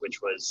Janet,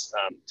 which was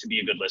to be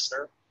a good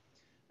listener.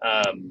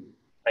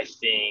 I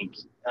think,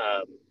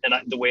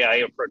 the way I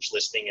approach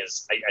listening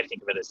is, I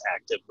think of it as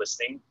active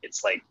listening.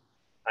 It's like,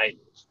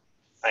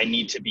 I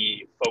need to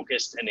be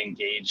focused and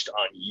engaged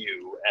on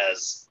you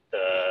as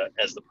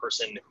the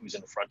person who's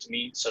in front of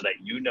me, so that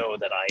you know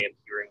that I am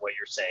hearing what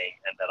you're saying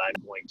and that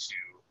I'm going to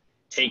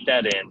take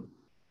that in,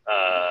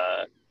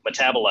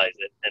 metabolize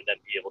it, and then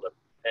be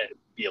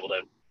able to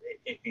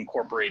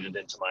incorporate it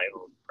into my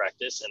own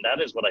practice. And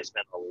that is what I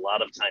spent a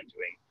lot of time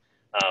doing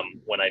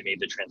when I made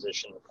the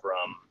transition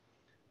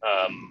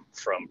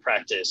from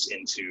practice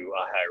into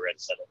a higher ed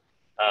setting.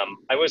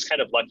 I was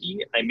kind of lucky.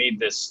 I made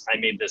this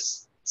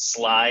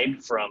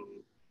slide from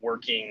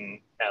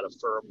working at a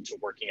firm to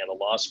working at a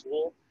law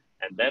school,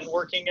 and then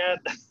working at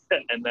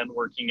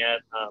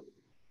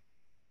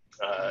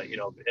a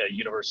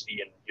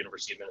university and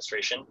university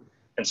administration.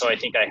 And so I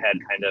think I had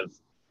kind of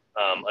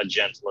a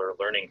gentler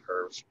learning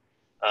curve.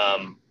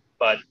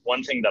 But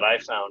one thing that I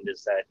found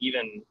is that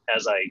even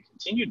as I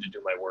continued to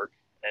do my work,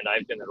 and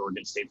I've been at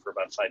Oregon State for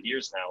about 5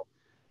 years now,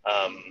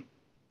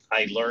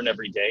 I learn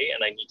every day,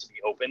 and I need to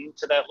be open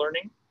to that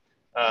learning.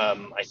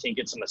 I think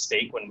it's a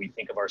mistake when we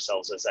think of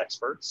ourselves as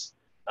experts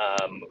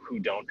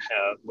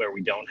where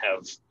we don't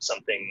have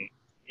something,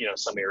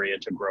 some area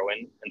to grow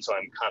in. And so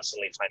I'm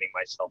constantly finding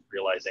myself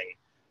realizing,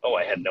 oh,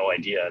 I had no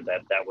idea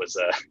that was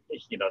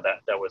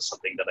that was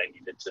something that I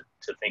needed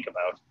to think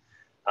about.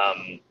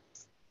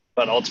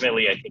 But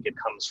ultimately, I think it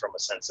comes from a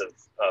sense of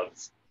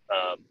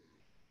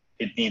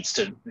it needs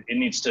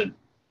to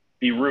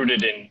be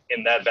rooted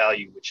in that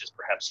value, which is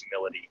perhaps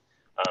humility,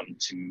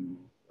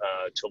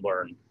 to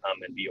learn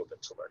and be open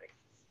to learning.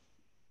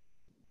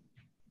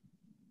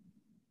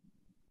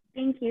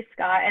 Thank you,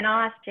 Scott. And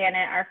I'll ask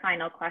Janet our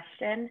final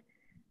question.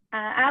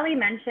 Ali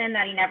mentioned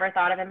that he never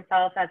thought of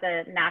himself as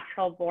a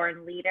natural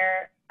born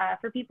leader.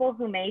 For people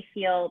who may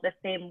feel the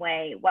same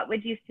way, what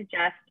would you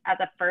suggest as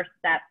a first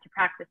step to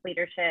practice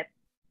leadership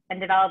and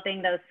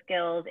developing those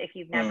skills if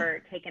you've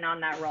never taken on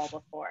that role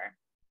before?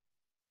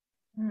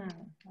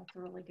 That's a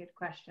really good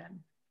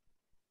question.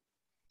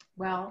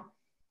 Well,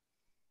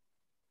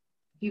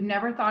 if you've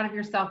never thought of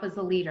yourself as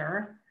a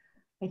leader,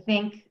 I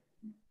think,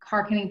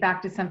 harkening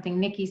back to something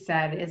Nikki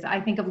said, is I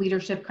think of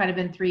leadership kind of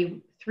in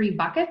three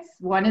buckets.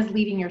 One is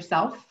leading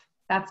yourself.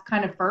 That's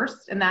kind of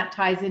first, and that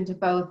ties into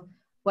both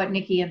what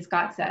Nikki and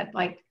Scott said.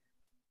 Like,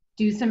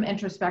 do some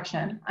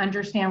introspection,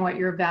 understand what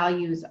your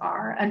values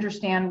are,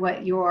 understand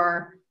what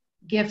your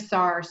gifts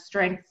are,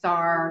 strengths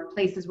are,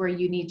 places where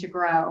you need to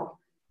grow,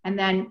 and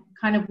then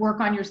kind of work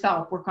on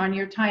yourself, work on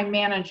your time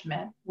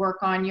management,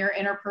 work on your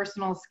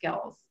interpersonal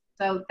skills.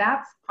 So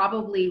that's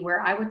probably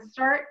where I would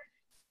start.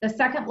 The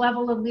second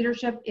level of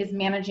leadership is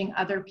managing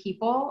other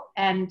people,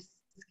 and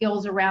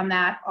skills around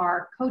that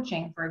are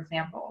coaching, for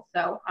example.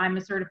 So I'm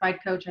a certified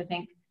coach. I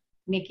think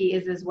Nikki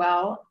is as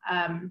well,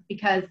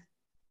 because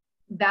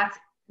that's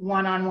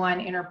one-on-one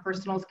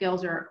interpersonal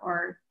skills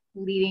or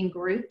leading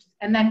groups.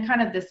 And then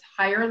kind of this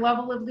higher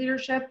level of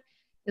leadership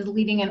is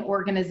leading an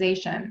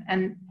organization.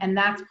 And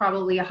that's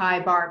probably a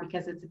high bar,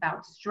 because it's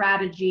about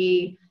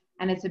strategy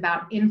and it's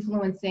about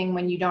influencing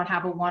when you don't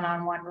have a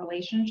one-on-one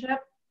relationship.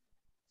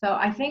 So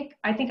I think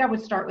I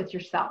would start with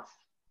yourself,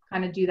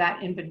 kind of do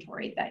that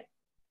inventory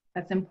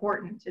that's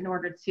important in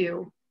order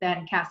to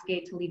then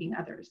cascade to leading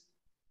others.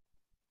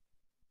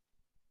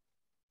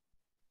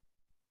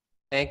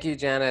 Thank you,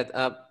 Janet.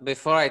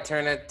 Before I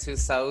turn it to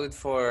Saud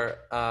for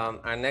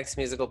our next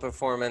musical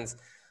performance,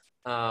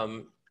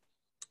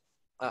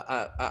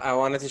 I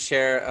wanted to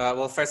share,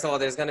 well, first of all,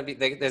 there's going to be,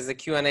 there's a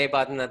Q&A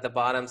button at the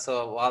bottom.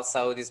 So while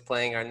Saud is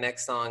playing our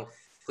next song,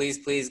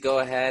 please go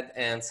ahead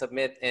and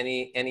submit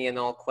any and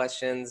all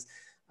questions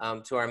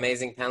to our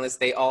amazing panelists.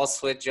 They all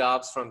switch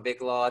jobs from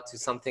Big Law to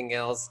something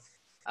else.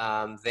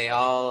 They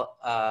all,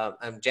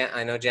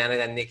 I know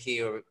Janet and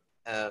Nikki are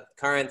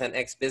current and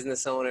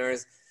ex-business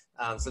owners.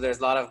 So there's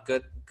a lot of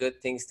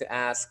good things to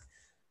ask.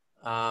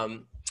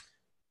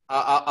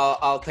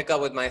 I'll pick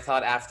up with my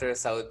thought after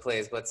Saud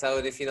plays. But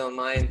Saud, if you don't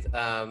mind,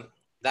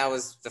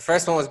 the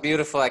first one was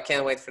beautiful. I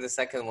can't wait for the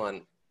second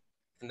one.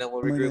 And then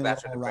we'll regroup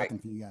after the break.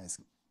 For you guys.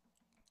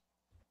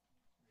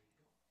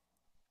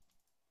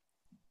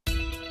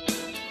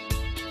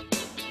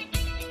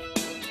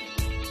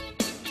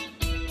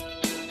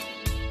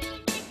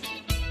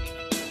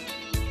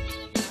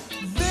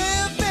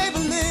 Live, baby,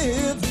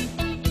 live.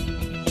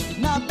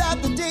 Now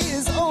that the day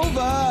is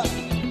over,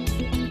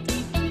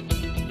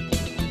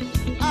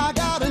 I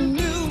got a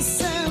new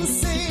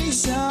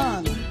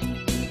sensation.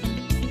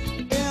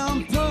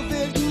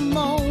 Imperfect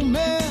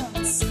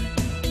moments,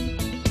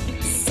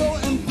 so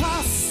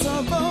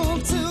impossible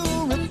to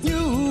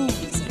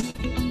refuse.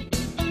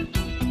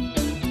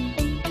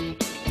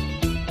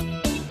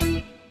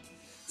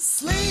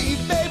 Sleep,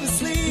 baby,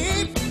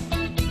 sleep.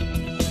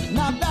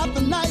 Now that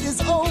the night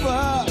is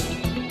over,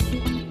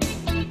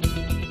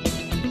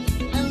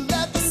 and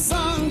let the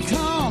sun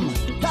come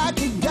back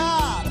to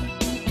God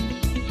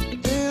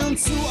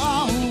into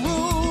our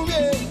room,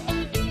 yeah.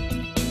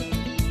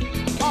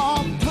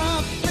 All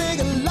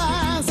perfect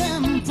lies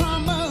and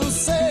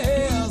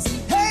promises.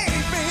 Hey,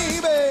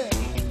 baby,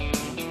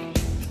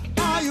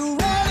 are you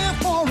ready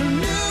for a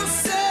new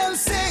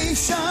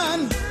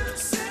sensation?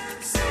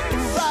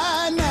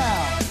 Right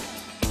now,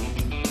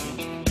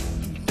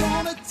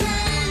 gonna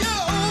tell you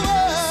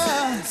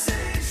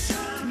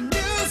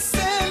new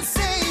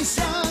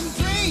sensation.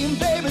 Dream,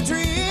 baby,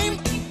 dream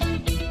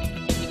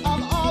of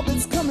all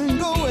that's coming and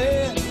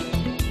going.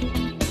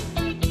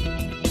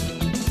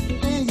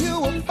 And you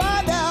will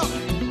find out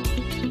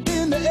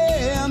in the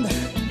end,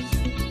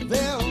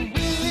 there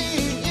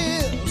really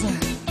is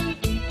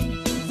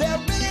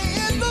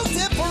no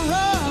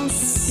difference.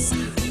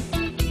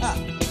 Ah.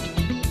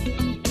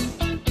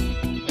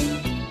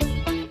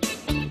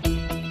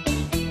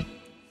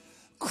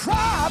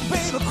 Cry,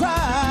 baby,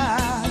 cry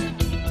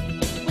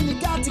when you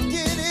got to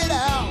get it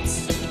out.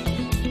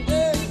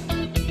 Yeah.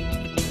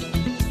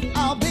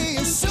 I'll be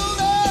your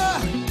shoulder,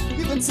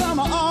 you can tell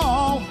me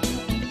all.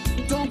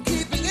 Don't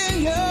keep it in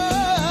here,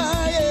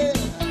 yeah.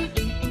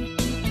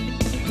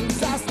 'Cause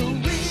that's the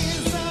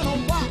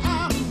reason why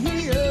I'm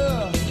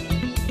here.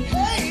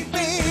 Hey,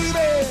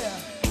 baby,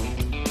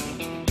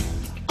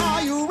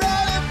 are you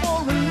ready for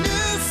a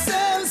new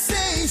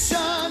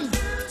sensation?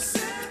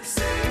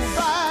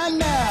 Right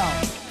now,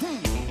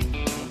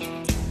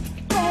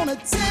 gonna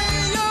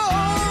tell you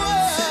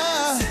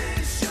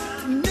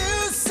new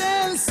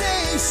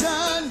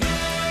sensation.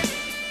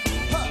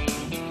 Huh.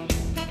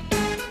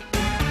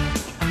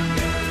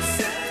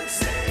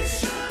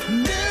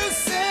 New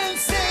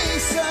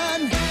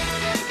sensation.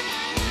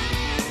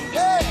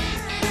 Yeah.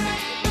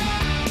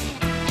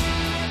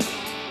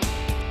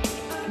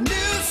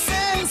 New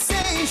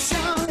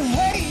sensation.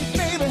 Hey,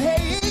 baby,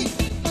 hey.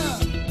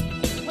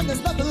 When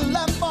there's nothing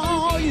left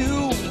for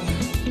you,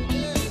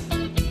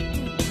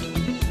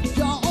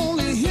 you're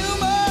only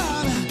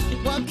human.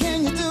 What can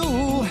you do?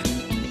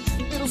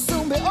 It'll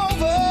soon be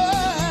over,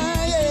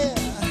 yeah.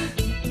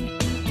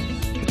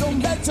 Don't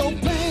let your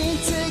pain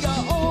take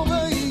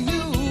over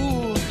you.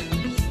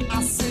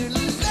 I say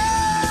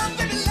love,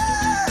 baby,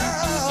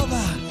 love.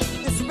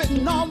 It's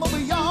written all over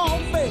your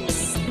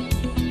face.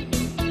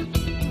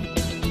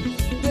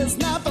 There's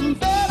nothing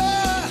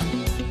better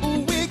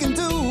we can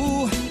do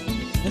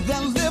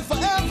than live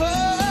forever,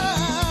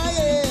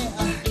 yeah.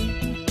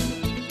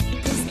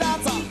 'Cause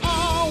that's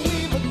all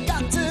we've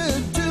got to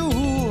do.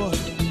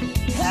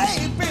 Hey,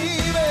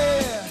 baby,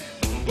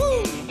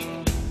 woo.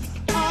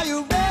 Are you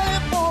ready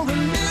for a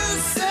new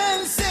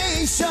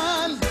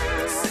sensation?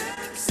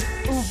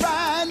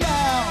 Right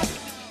now,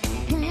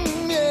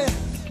 yeah.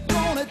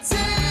 Gonna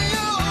tell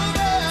you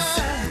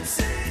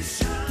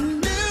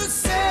new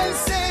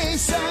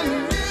sensation,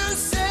 new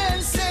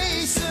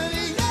sensation,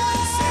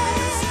 yeah.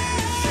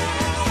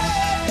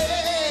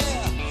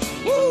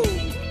 Woo.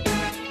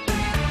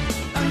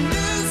 A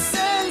new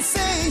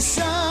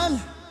sensation.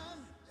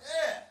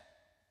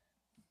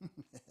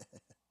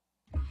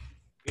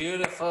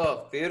 Beautiful,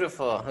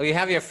 beautiful. We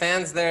have your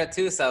fans there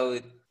too,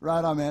 Saud.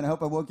 Right on, man. I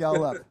hope I woke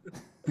y'all up.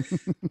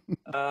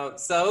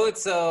 Saud,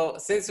 so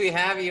since we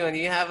have you and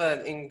you have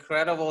an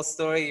incredible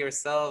story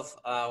yourself,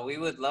 we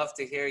would love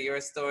to hear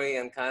your story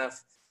and kind of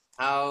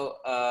how,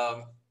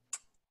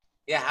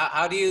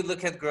 how do you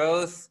look at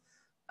growth?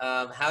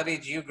 How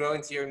did you grow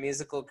into your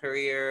musical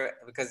career?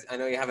 Because I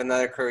know you have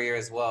another career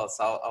as well.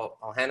 So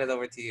I'll hand it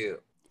over to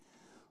you.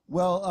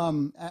 Well,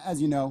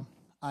 as you know,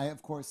 I,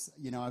 of course,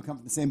 I come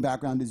from the same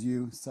background as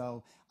you.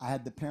 So I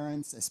had the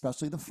parents,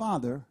 especially the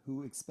father,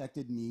 who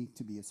expected me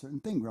to be a certain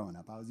thing growing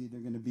up. I was either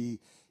going to be,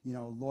 a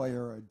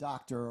lawyer or a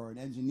doctor or an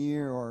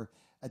engineer or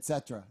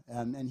etc.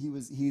 And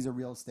he's a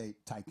real estate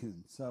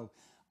tycoon. So,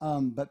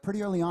 but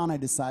pretty early on, I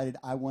decided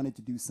I wanted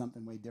to do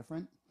something way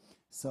different.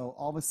 So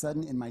all of a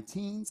sudden in my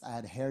teens, I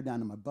had hair down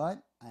to my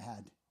butt. I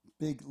had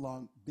big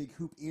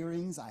hoop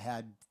earrings. I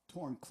had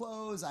torn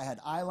clothes. I had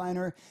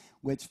eyeliner,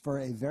 which for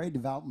a very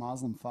devout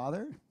Muslim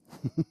father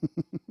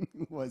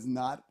was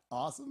not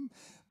awesome.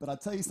 But I'll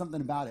tell you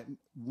something about it.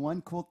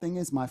 One cool thing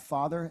is my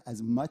father,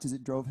 as much as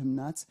it drove him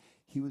nuts,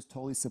 he was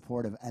totally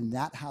supportive. And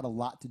that had a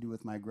lot to do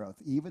with my growth.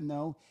 Even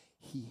though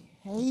he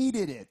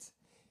hated it,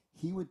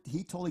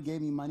 he totally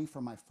gave me money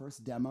for my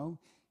first demo.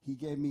 He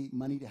gave me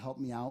money to help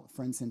me out,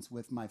 for instance,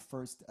 with my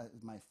first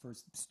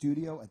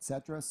studio,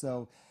 etc.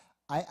 So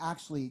I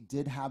actually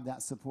did have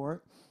that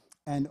support.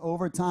 And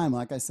over time,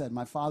 like I said,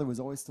 my father was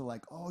always still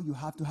like, oh, you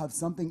have to have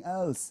something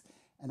else.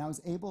 And I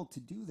was able to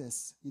do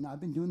this. I've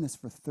been doing this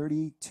for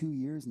 32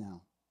 years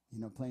now,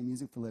 playing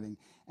music for a living.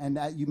 And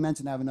you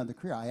mentioned I have another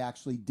career. I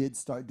actually did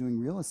start doing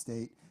real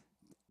estate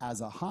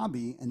as a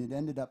hobby, and it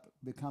ended up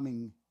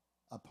becoming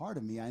a part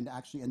of me. I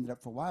actually ended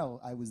up for a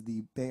while, I was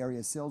the Bay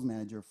Area sales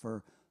manager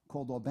for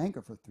Coldwell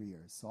Banker for 3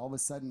 years. So all of a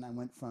sudden, I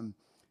went from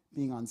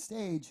being on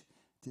stage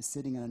to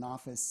sitting in an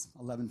office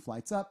 11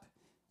 flights up,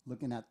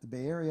 looking at the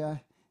Bay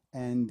Area.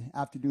 And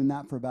after doing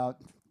that for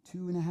about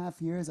 2.5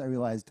 years, I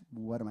realized,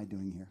 what am I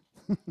doing here?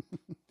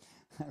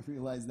 I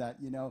realized that,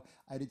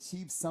 I'd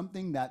achieved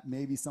something that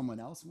maybe someone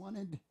else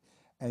wanted.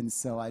 And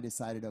so I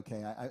decided,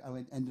 okay, I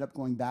ended up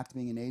going back to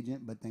being an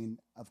agent, but then,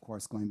 of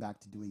course, going back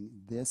to doing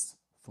this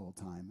full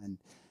time.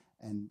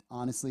 And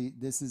honestly,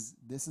 this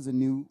is a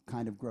new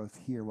kind of growth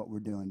here, what we're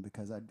doing,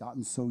 because I've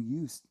gotten so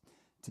used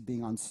to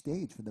being on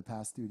stage for the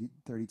past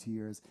 32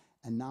 years.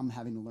 And now I'm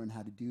having to learn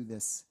how to do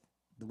this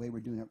the way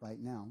we're doing it right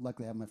now.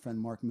 Luckily, I have my friend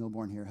Mark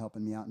Milborn here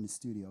helping me out in the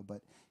studio.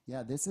 But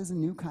yeah, this is a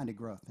new kind of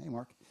growth. Hey,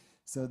 Mark.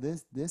 So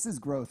this is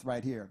growth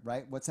right here,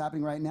 right? What's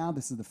happening right now,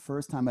 this is the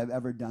first time I've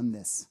ever done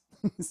this.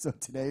 So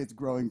today it's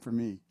growing for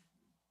me.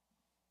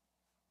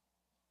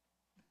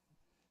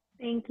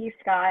 Thank you,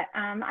 Scott.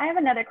 I have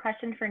another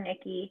question for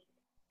Nikki.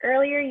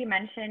 Earlier, you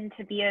mentioned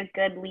to be a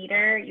good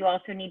leader, you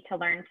also need to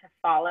learn to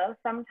follow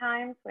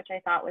sometimes, which I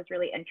thought was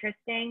really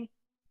interesting.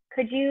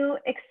 Could you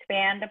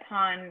expand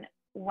upon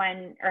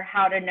when or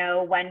how to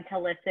know when to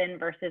listen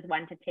versus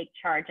when to take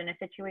charge in a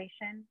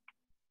situation?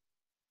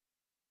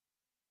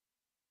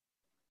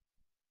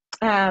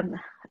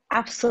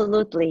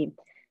 Absolutely.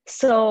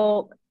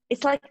 So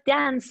it's like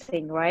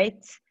dancing,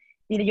 right?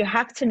 You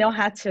have to know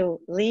how to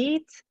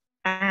lead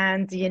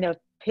and,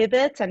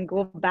 pivot and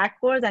go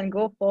backwards and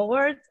go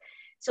forward.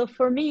 So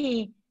for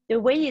me, the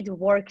way it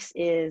works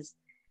is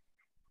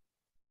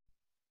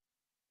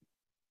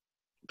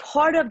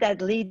part of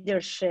that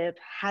leadership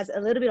has a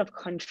little bit of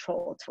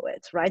control to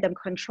it, right? I'm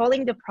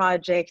controlling the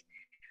project.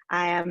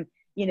 I am,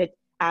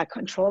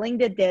 controlling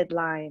the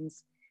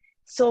deadlines.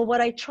 So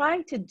what I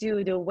try to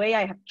do, the way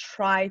I have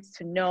tried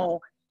to know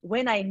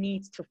when I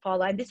need to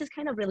follow, and this is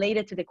kind of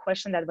related to the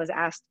question that was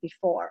asked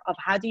before of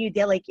how do you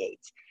delegate?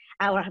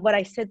 Or what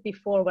I said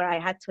before, where I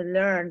had to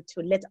learn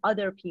to let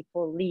other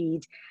people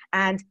lead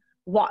and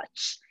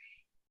watch.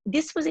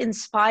 This was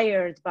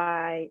inspired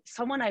by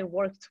someone I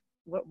worked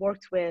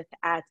with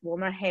at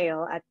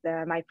WilmerHale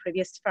at my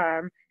previous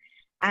firm.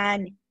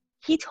 And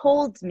he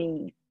told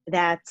me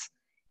that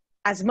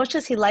as much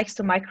as he likes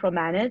to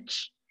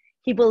micromanage,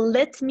 he will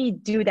let me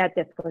do that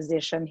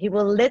deposition. He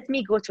will let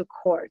me go to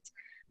court,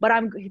 but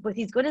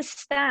he's going to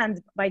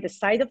stand by the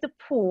side of the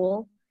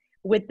pool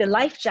with the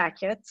life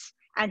jackets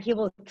and he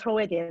will throw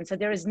it in. So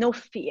there is no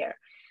fear.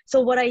 So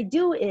what I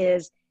do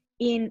is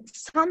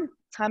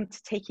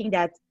sometimes taking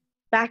that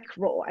back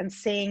row and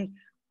saying,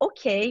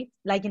 okay,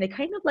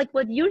 kind of like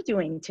what you're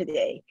doing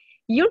today.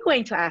 You're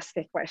going to ask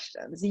the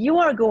questions. You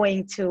are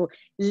going to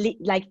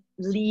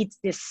lead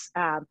this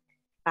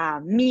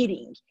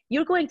meeting.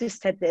 You're going to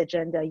set the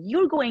agenda.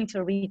 You're going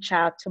to reach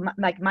out to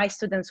my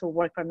students who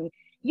work for me.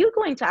 You're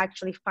going to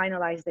actually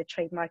finalize the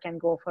trademark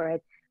and go for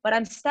it. But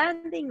I'm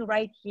standing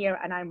right here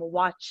and I'm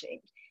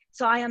watching.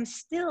 So I am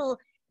still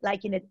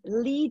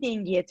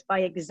leading it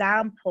by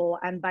example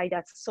and by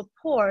that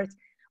support,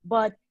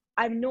 but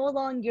I'm no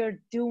longer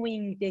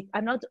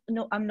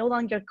I'm no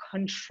longer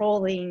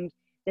controlling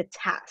the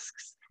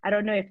tasks. I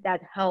don't know if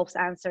that helps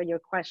answer your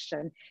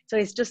question. So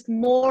it's just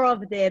more of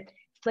the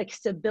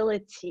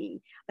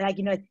flexibility.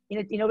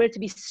 In order to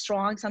be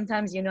strong,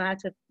 sometimes you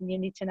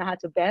need to know how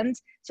to bend.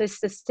 So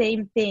it's the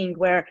same thing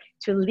where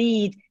to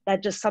lead,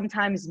 that just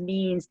sometimes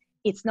means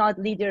it's not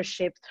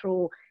leadership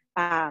through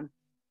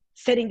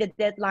setting the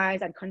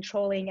deadlines and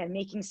controlling and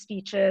making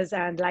speeches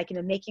and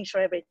making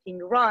sure everything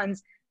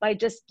runs, by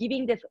just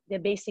giving the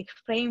basic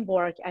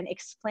framework and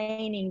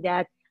explaining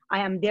that I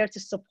am there to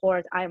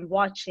support, I am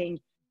watching,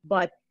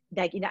 but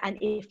and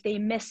if they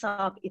mess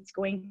up, it's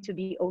going to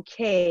be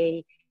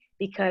okay,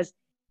 because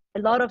a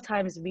lot of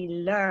times we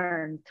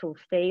learn through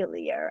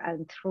failure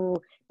and through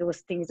those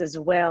things as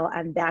well.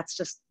 And that's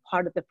just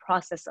part of the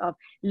process of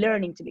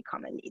learning to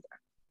become a leader.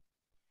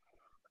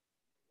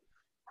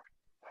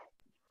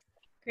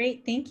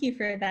 Great, thank you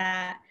for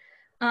that.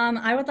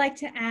 I would like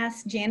to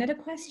ask Janet a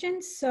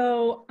question.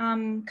 So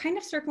kind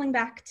of circling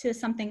back to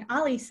something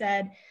Ali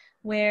said,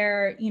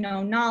 where, you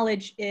know,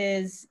 knowledge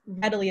is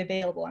readily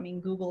available. I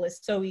mean, Google is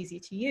so easy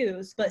to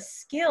use, but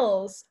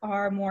skills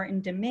are more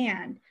in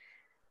demand.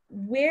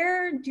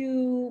 Where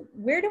do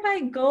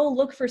I go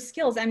look for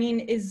skills? I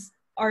mean,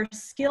 are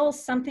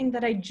skills something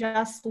that I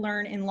just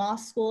learn in law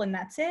school and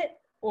that's it?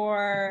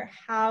 Or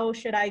how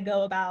should I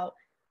go about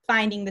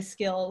finding the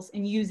skills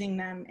and using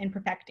them and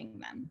perfecting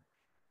them?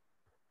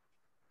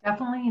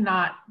 Definitely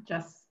not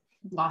just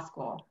law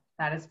school,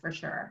 that is for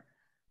sure.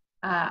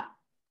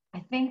 I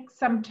think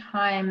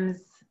sometimes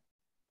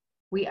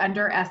we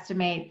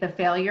underestimate the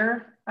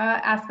failure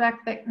aspect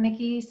that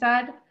Nikki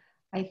said.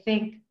 I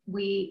think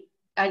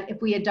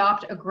if we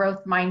adopt a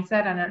growth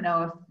mindset, I don't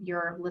know if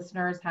your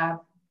listeners have,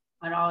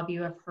 and all of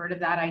you have heard of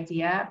that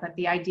idea, but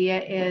the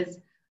idea is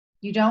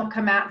you don't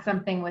come at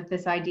something with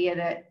this idea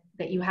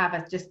that you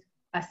have just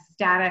a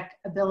static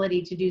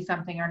ability to do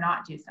something or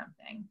not do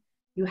something.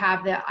 You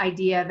have the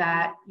idea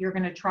that you're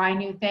going to try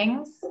new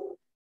things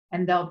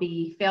and there'll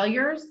be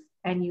failures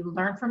and you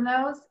learn from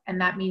those,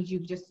 and that means you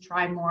just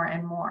try more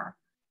and more.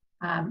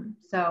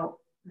 So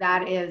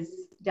that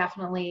is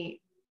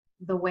definitely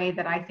the way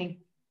that I think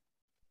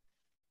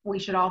we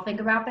should all think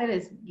about that,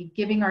 is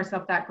giving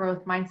ourselves that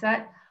growth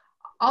mindset.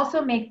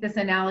 Also make this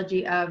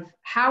analogy of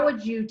how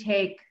would you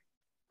take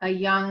a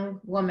young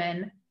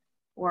woman,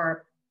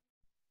 or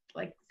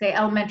like say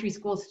elementary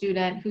school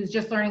student who's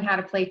just learning how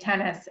to play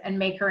tennis, and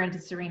make her into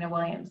Serena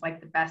Williams,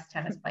 like the best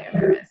tennis player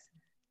there is?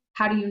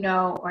 How do you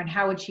know, and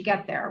how would she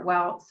get there?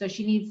 Well, so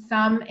she needs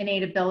some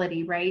innate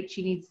ability, right?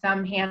 She needs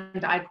some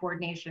hand-eye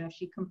coordination. If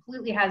she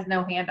completely has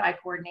no hand-eye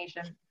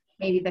coordination,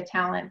 maybe the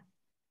talent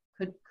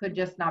could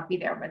just not be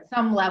there, but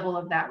some level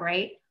of that,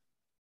 right?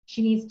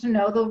 She needs to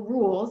know the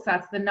rules.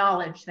 That's the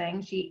knowledge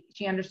thing. She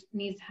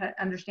needs to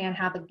understand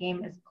how the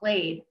game is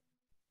played,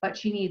 but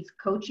she needs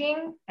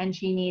coaching and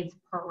she needs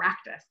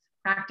practice.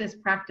 Practice,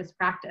 practice,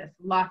 practice.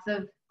 Lots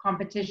of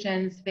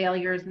competitions,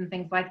 failures, and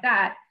things like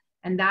that.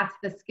 And that's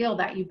the skill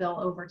that you build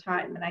over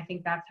time. And I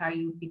think that's how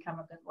you become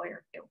a good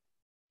lawyer too.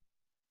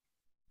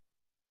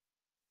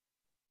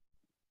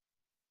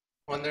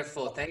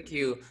 Wonderful, thank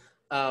you.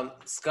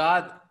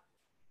 Scott,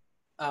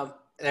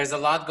 there's a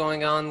lot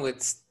going on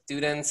with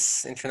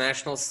students,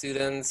 international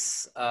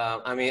students.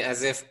 I mean,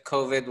 as if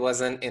COVID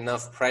wasn't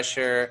enough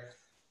pressure,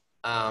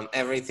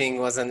 everything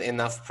wasn't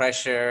enough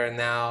pressure.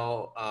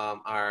 Now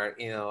our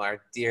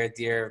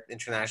dear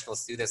international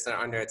students are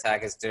under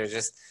attack.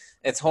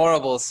 It's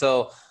horrible.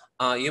 So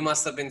you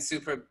must have been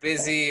super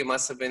busy. You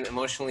must have been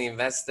emotionally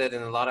invested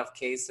in a lot of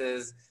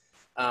cases.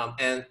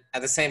 And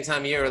at the same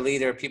time, you're a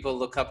leader. People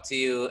look up to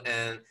you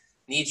and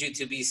need you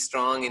to be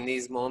strong in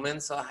these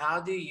moments. So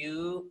how do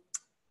you,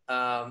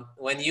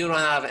 when you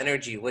run out of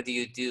energy, what do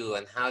you do?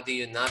 And how do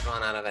you not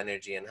run out of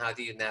energy? And how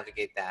do you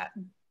navigate that?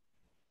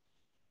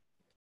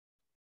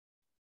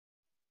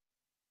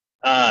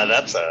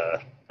 That's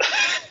a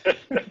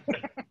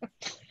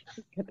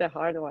The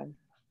hard one.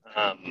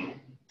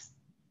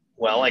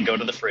 Well, I go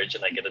to the fridge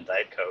and I get a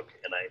Diet Coke,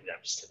 and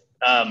I'm just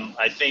kidding.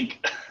 I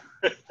think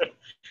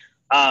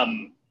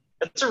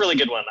it's a really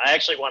good one. I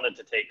actually wanted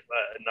to take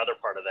another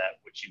part of that,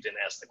 which you didn't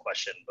ask the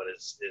question, but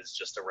is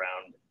just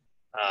around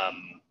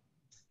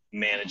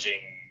managing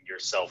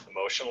yourself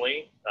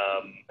emotionally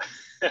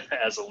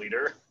as a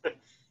leader.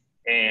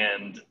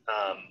 And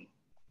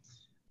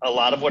a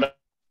lot of what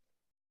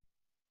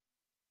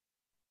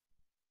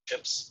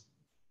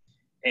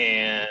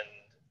and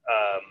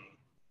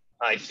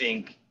I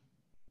think,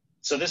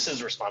 so this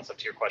is responsive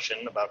to your question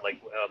about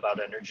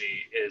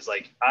energy, is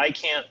like, I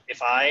can't,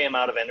 if I am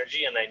out of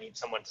energy and I need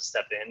someone to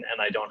step in and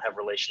I don't have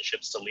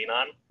relationships to lean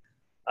on,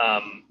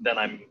 then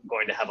I'm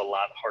going to have a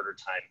lot harder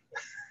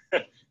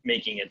time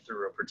making it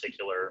through a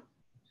particular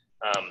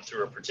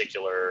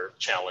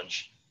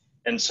challenge.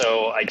 And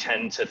so I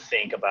tend to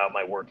think about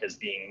my work as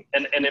being,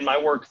 and in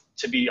my work,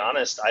 to be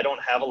honest, I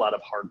don't have a lot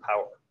of hard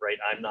power, right?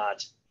 I'm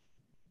not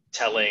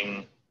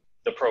telling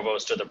the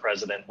provost or the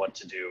president what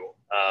to do.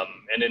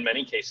 And in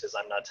many cases,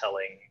 I'm not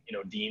telling,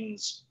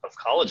 deans of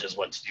colleges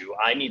what to do.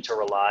 I need to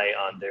rely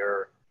on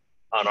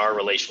our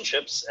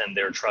relationships and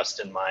their trust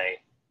in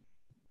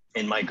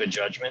my good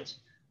judgment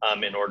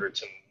in order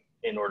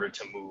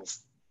to move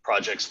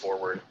projects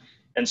forward.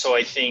 And so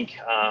I think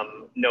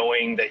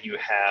knowing that you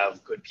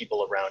have good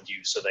people around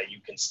you so that you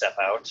can step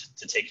out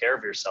to take care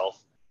of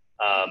yourself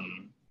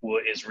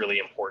is really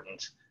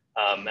important.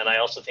 And I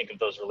also think of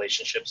those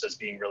relationships as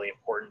being really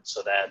important,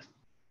 so that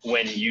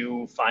when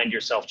you find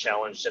yourself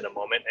challenged in a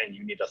moment and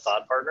you need a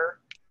thought partner,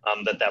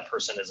 that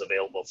person is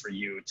available for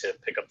you to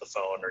pick up the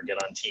phone or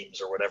get on Teams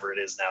or whatever it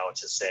is now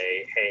to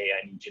say, hey,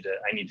 I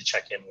need to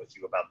check in with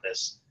you about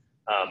this.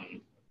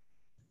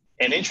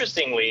 And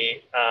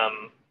interestingly,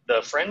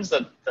 the friends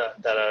that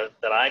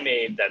I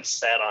made that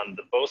sat on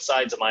both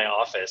sides of my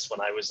office when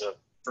I was a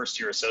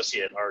first-year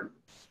associate are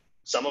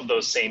some of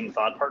those same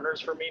thought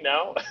partners for me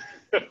now,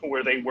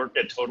 where they work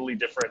at totally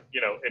different,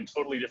 in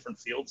totally different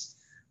fields.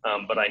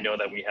 But I know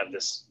that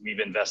we've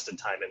invested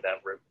time in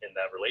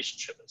that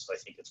relationship. And so I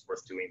think it's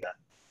worth doing that.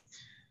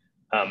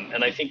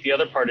 And I think the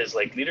other part is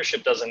like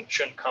leadership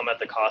shouldn't come at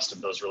the cost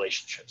of those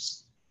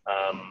relationships.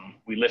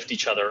 We lift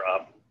each other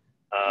up.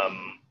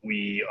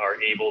 We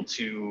are able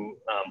to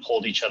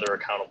hold each other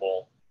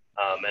accountable.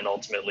 And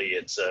ultimately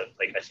it's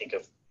I think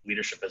of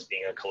leadership as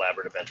being a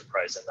collaborative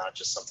enterprise and not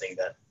just something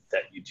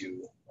that you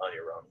do on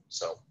your own.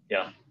 So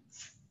yeah,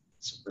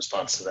 it's a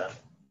response to that.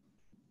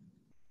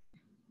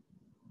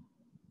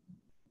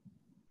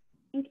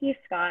 Thank you,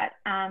 Scott.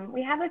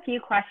 We have a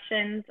few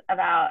questions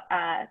about,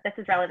 this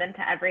is relevant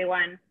to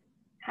everyone.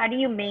 How do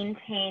you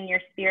maintain your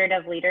spirit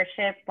of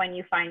leadership when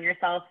you find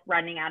yourself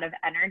running out of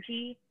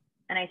energy?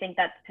 And I think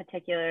that's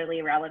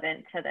particularly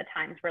relevant to the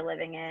times we're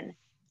living in.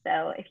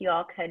 So if you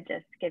all could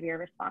just give your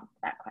response to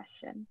that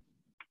question.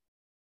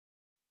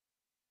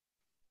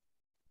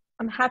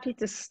 I'm happy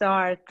to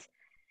start.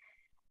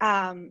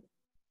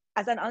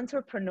 As an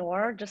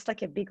entrepreneur, just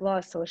like a big law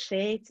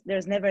associate,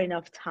 there's never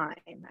enough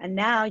time. And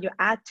now you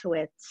add to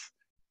it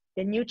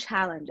the new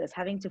challenges,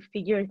 having to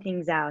figure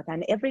things out,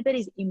 and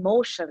everybody's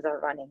emotions are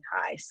running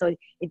high. So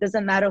it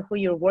doesn't matter who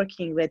you're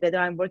working with, whether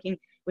I'm working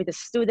with a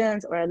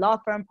student or a law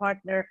firm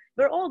partner,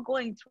 we're all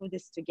going through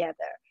this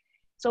together.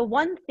 So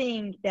one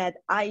thing that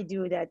I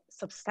do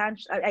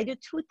I do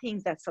two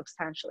things that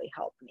substantially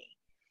help me.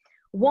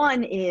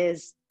 One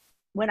is,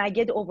 when I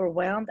get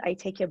overwhelmed, I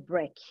take a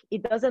break.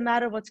 It doesn't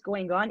matter what's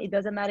going on. It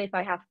doesn't matter if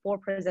I have 4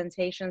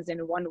 presentations in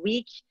 1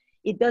 week.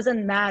 It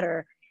doesn't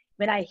matter.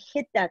 When I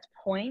hit that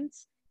point,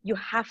 you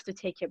have to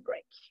take a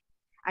break.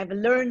 I've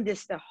learned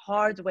this the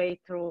hard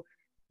way through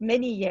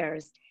many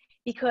years,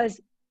 because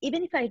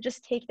even if I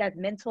just take that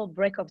mental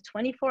break of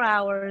 24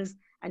 hours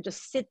and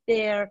just sit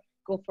there,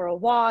 go for a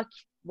walk,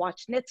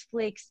 watch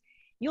Netflix,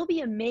 you'll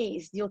be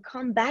amazed. You'll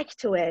come back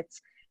to it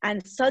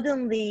and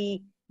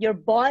suddenly your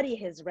body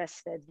has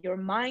rested, your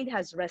mind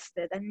has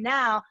rested, and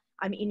now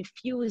I'm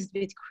infused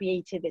with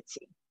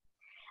creativity.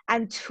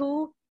 And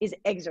 2 is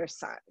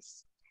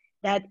exercise.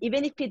 That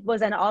even if it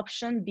was an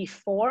option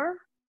before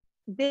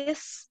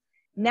this,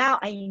 now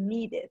I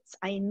need it.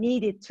 I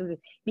need it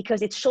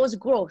because it shows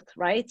growth,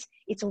 right?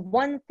 It's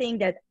one thing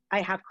that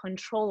I have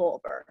control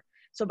over.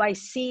 So by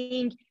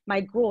seeing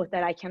my growth,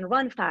 that I can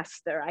run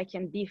faster, I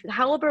can be,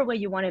 however way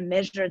you want to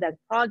measure that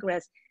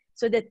progress,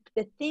 so that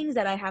the things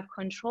that I have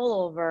control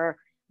over,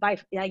 by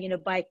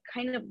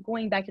kind of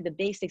going back to the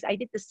basics. I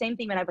did the same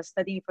thing when I was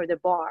studying for the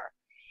bar.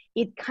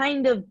 It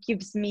kind of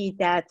gives me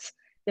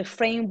the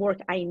framework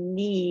I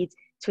need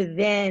to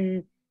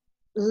then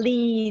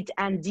lead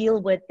and deal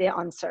with the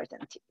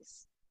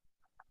uncertainties.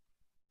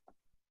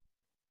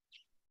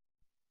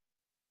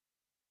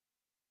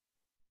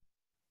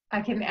 I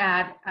can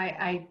add,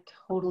 I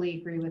totally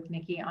agree with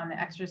Nikki on the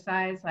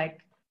exercise. Like,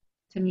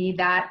 to me,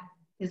 that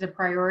is a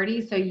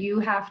priority. So you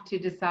have to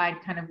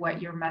decide kind of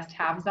what your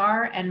must-haves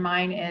are. And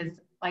mine is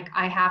like,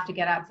 I have to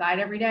get outside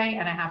every day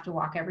and I have to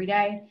walk every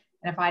day.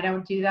 And if I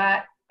don't do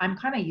that, I'm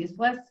kind of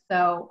useless.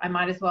 So I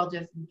might as well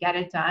just get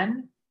it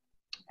done.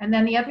 And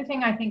then the other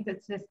thing I think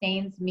that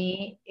sustains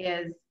me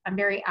is I'm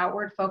very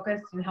outward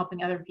focused in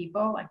helping other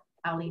people, like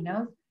Ali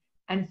knows.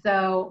 And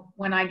so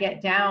when I get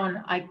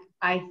down,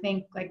 I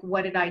think like,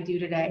 what did I do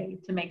today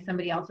to make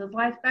somebody else's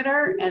life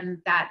better? And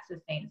that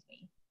sustains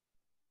me.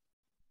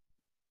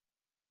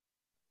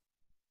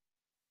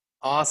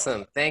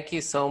 Awesome. Thank you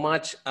so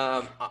much.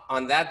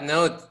 On that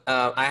note,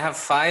 I have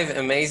 5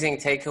 amazing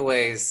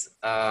takeaways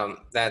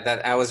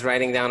that I was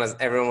writing down as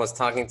everyone was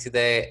talking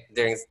today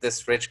during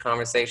this rich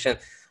conversation.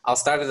 I'll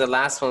start with the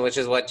last one, which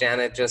is what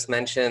Janet just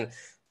mentioned.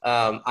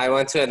 I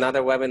went to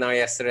another webinar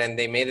yesterday and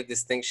they made a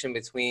distinction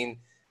between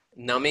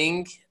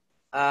numbing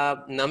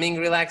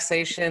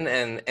relaxation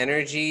and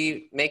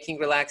energy making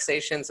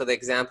relaxation. So the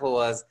example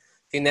was,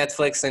 if you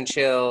Netflix and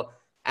chill,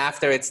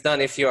 after it's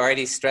done, if you're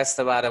already stressed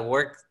about a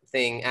work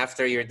thing,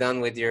 after you're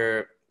done with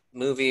your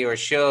movie or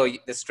show,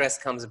 the stress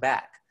comes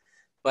back.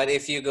 But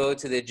if you go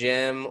to the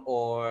gym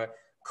or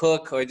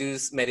cook or do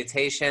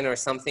meditation or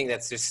something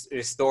that's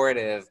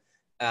restorative,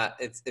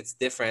 it's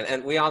different.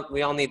 And we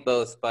all need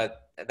both,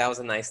 but that was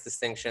a nice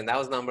distinction. That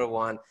was number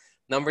 1.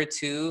 Number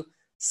 2,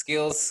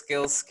 skills.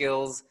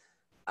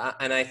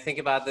 And I think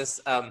about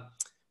this,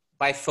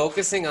 by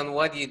focusing on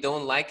what you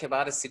don't like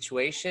about a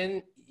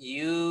situation,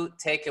 you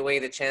take away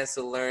the chance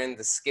to learn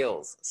the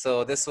skills.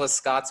 So this was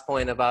Scott's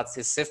point about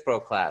his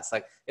CIFPRO class.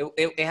 Like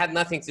it had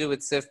nothing to do with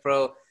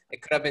CIFPRO.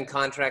 It could have been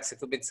contracts. It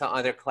could have been some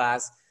other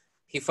class.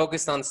 He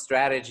focused on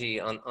strategy,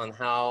 on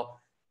how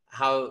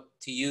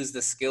to use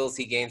the skills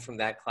he gained from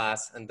that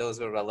class. And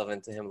those were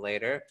relevant to him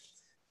later.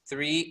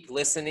 3,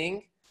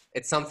 listening.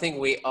 It's something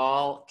we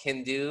all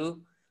can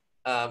do.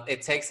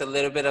 It takes a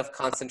little bit of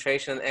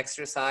concentration and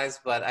exercise,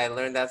 but I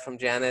learned that from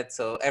Janet.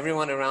 So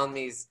everyone around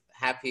me is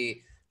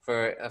happy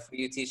for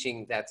you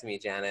teaching that to me,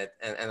 Janet.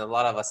 And a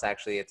lot of us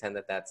actually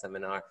attended that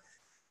seminar.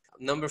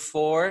 Number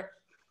 4,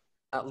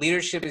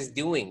 leadership is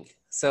doing.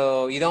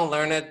 So you don't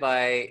learn it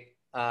by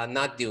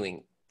not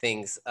doing.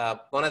 things.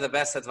 One of the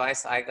best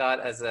advice I got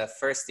as a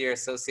first-year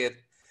associate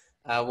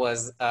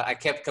was I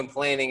kept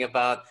complaining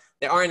about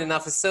there aren't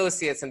enough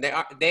associates and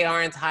they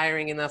aren't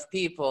hiring enough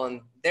people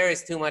and there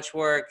is too much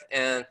work.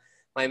 And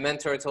my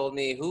mentor told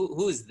me,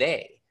 who's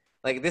they?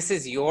 Like, this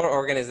is your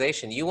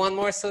organization. You want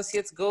more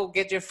associates? Go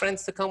get your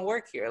friends to come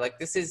work here. Like,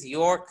 this is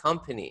your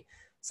company.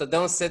 So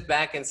don't sit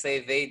back and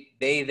say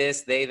they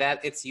this, they that.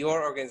 It's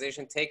your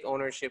organization. Take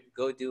ownership.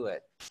 Go do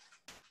it.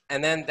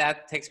 And then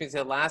that takes me to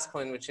the last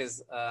point, which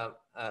is a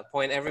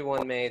point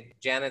everyone made.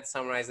 Janet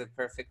summarized it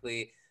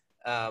perfectly,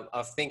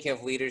 of thinking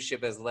of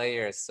leadership as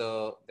layers.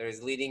 So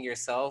there's leading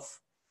yourself,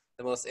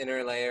 the most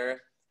inner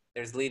layer.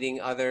 There's leading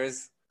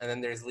others. And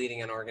then there's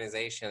leading an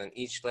organization. And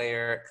each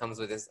layer comes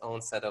with its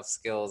own set of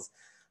skills.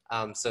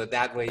 So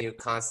that way you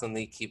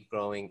constantly keep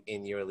growing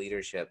in your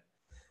leadership.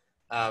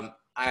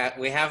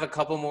 We have a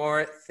couple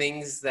more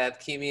things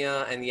that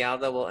Kimia and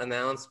Yalda will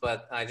announce,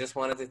 but I just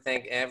wanted to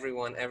thank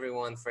everyone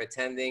for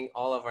attending,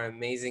 all of our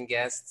amazing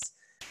guests.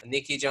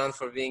 Nikki John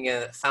for being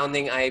a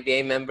founding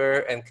IABA member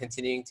and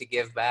continuing to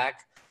give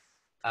back.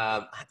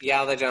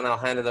 Yalda John, I'll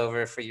hand it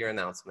over for your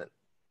announcement.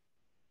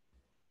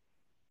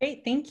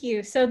 Great, thank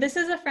you. So this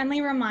is a friendly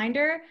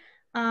reminder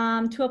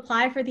to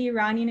apply for the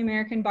Iranian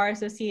American Bar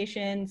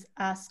Association's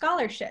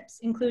scholarships,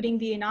 including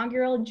the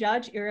inaugural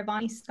Judge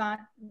Iravani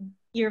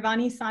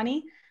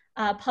Sani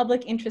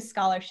Public Interest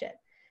Scholarship.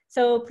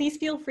 So please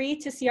feel free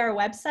to see our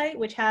website,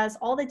 which has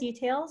all the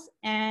details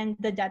and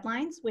the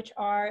deadlines, which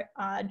are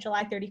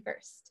July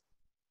 31st.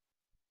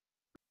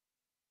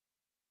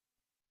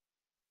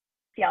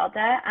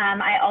 Yalda.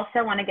 I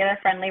also want to give a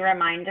friendly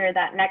reminder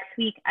that next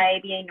week,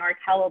 IABA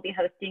NorCal will be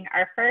hosting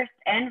our first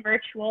and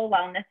virtual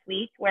Wellness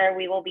Week, where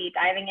we will be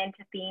diving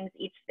into themes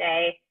each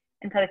day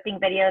and posting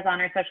videos on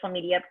our social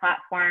media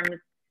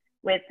platforms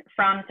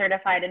from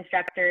certified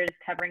instructors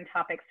covering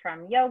topics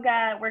from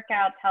yoga,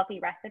 workouts, healthy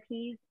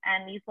recipes,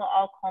 and these will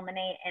all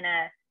culminate in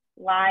a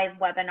live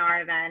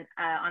webinar event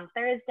on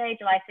Thursday,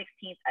 July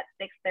 16th at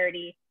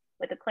 6:30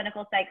 with a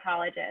clinical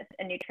psychologist,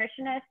 a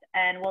nutritionist,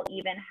 and we'll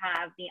even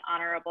have the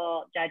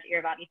Honorable Judge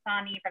Iravani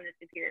Sani from the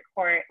Superior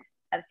Court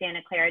of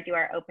Santa Clara do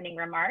our opening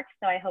remarks.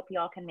 So I hope you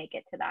all can make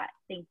it to that.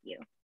 Thank you.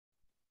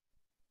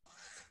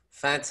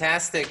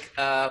 Fantastic.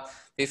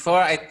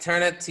 Before I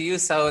turn it to you,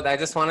 Saud, I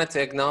just wanted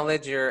to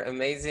acknowledge your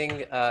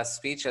amazing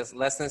speech as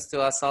lessons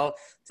to us all,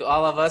 to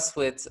all of us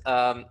with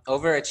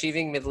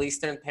overachieving Middle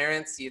Eastern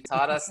parents. You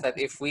taught us that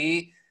if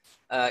we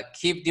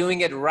keep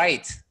doing it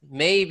right,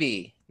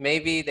 maybe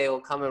they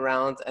will come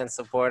around and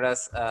support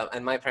us.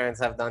 And my parents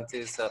have done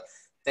too. So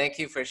thank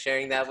you for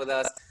sharing that with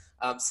us.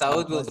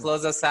 Saud will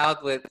close us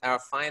out with our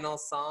final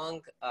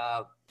song.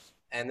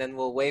 And then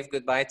we'll wave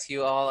goodbye to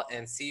you all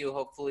and see you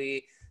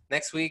hopefully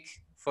next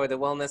week for the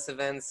wellness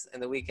events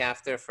and the week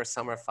after for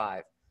Summer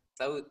 5.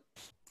 Saud.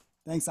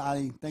 Thanks,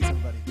 Ali. Thanks,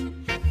 everybody.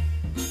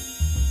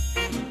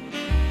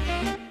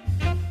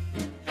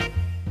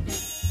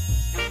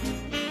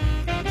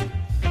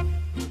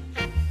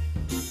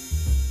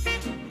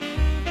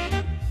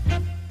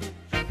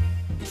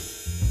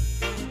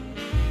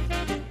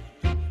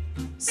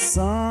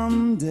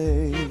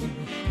 Someday,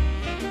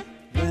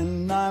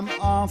 when I'm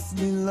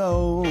awfully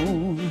low,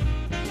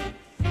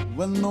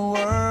 when the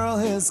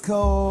world is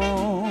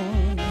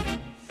cold,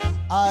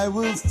 I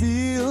will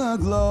feel a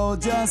glow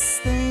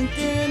just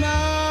thinking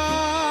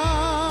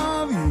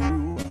of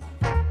you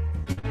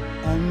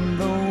and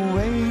the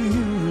way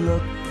you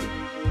look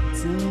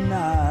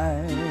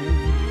tonight.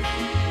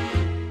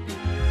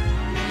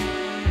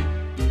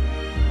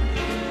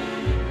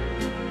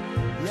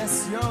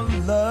 Yes, you're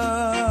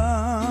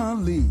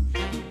lovely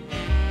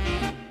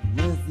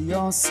with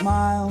your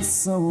smile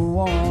so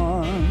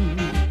warm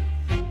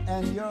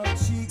and your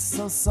cheeks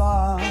so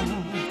soft.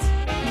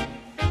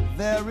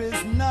 There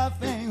is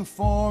nothing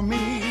for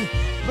me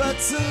but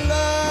to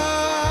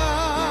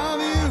love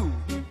you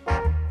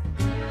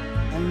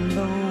and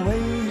the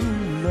way you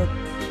look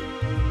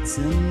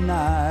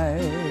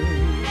tonight.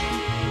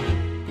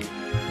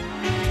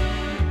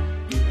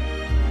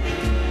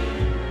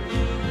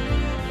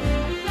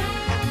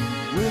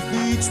 With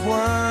each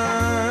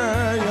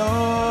word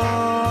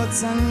your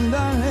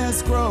tenderness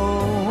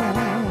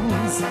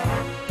grows,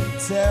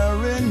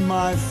 tearing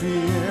my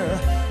fear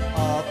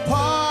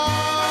apart.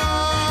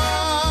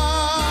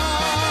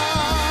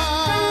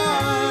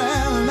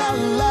 And I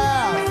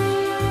laugh,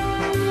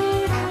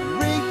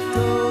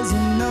 wrinkles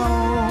your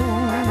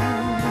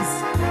nose,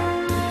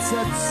 it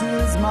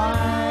touches my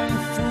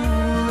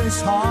foolish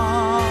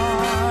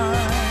heart.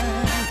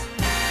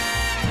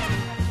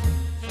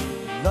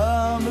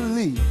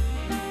 Lovely,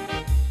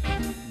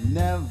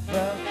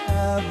 never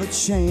ever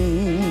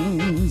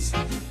change.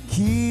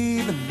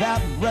 Keep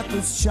that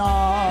breathless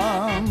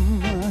charm.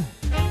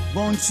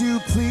 Won't you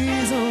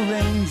please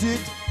arrange it?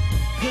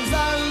 'Cause I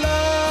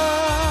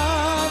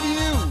love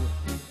you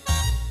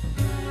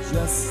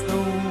just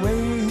the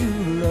way you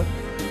look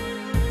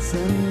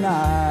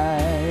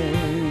tonight.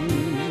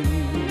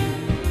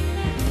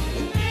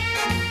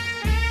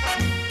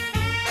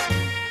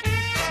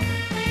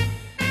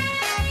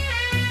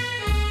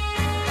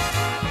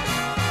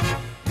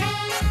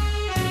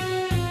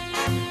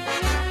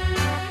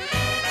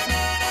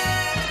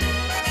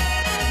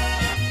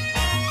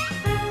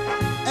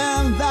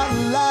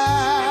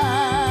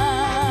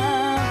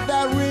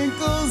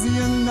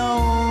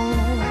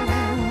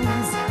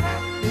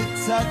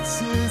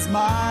 'tis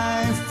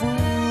my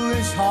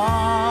foolish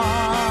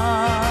heart.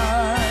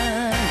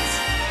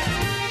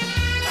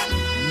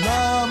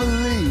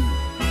 Lovely,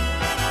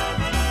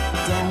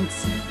 don't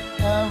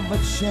ever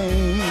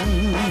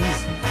change.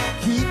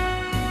 Keep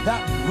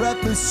that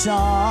breathless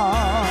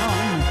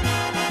charm.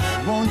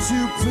 Won't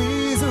you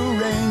please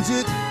arrange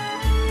it?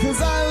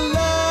 'Cause I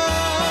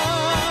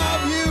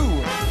love you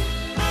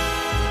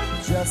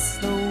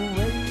just the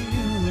way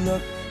you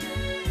look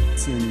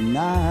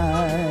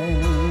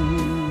tonight.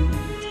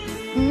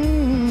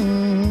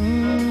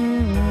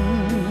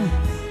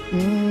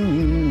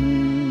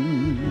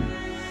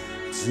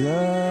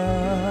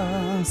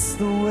 Just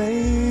the way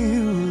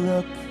you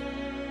look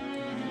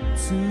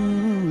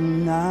tonight.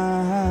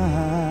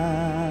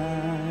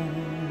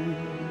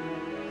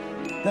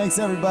 Thanks,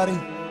 everybody.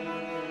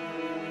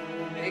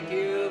 Thank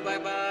you.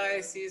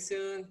 Bye-bye. See you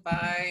soon.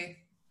 Bye.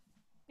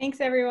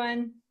 Thanks,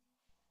 everyone.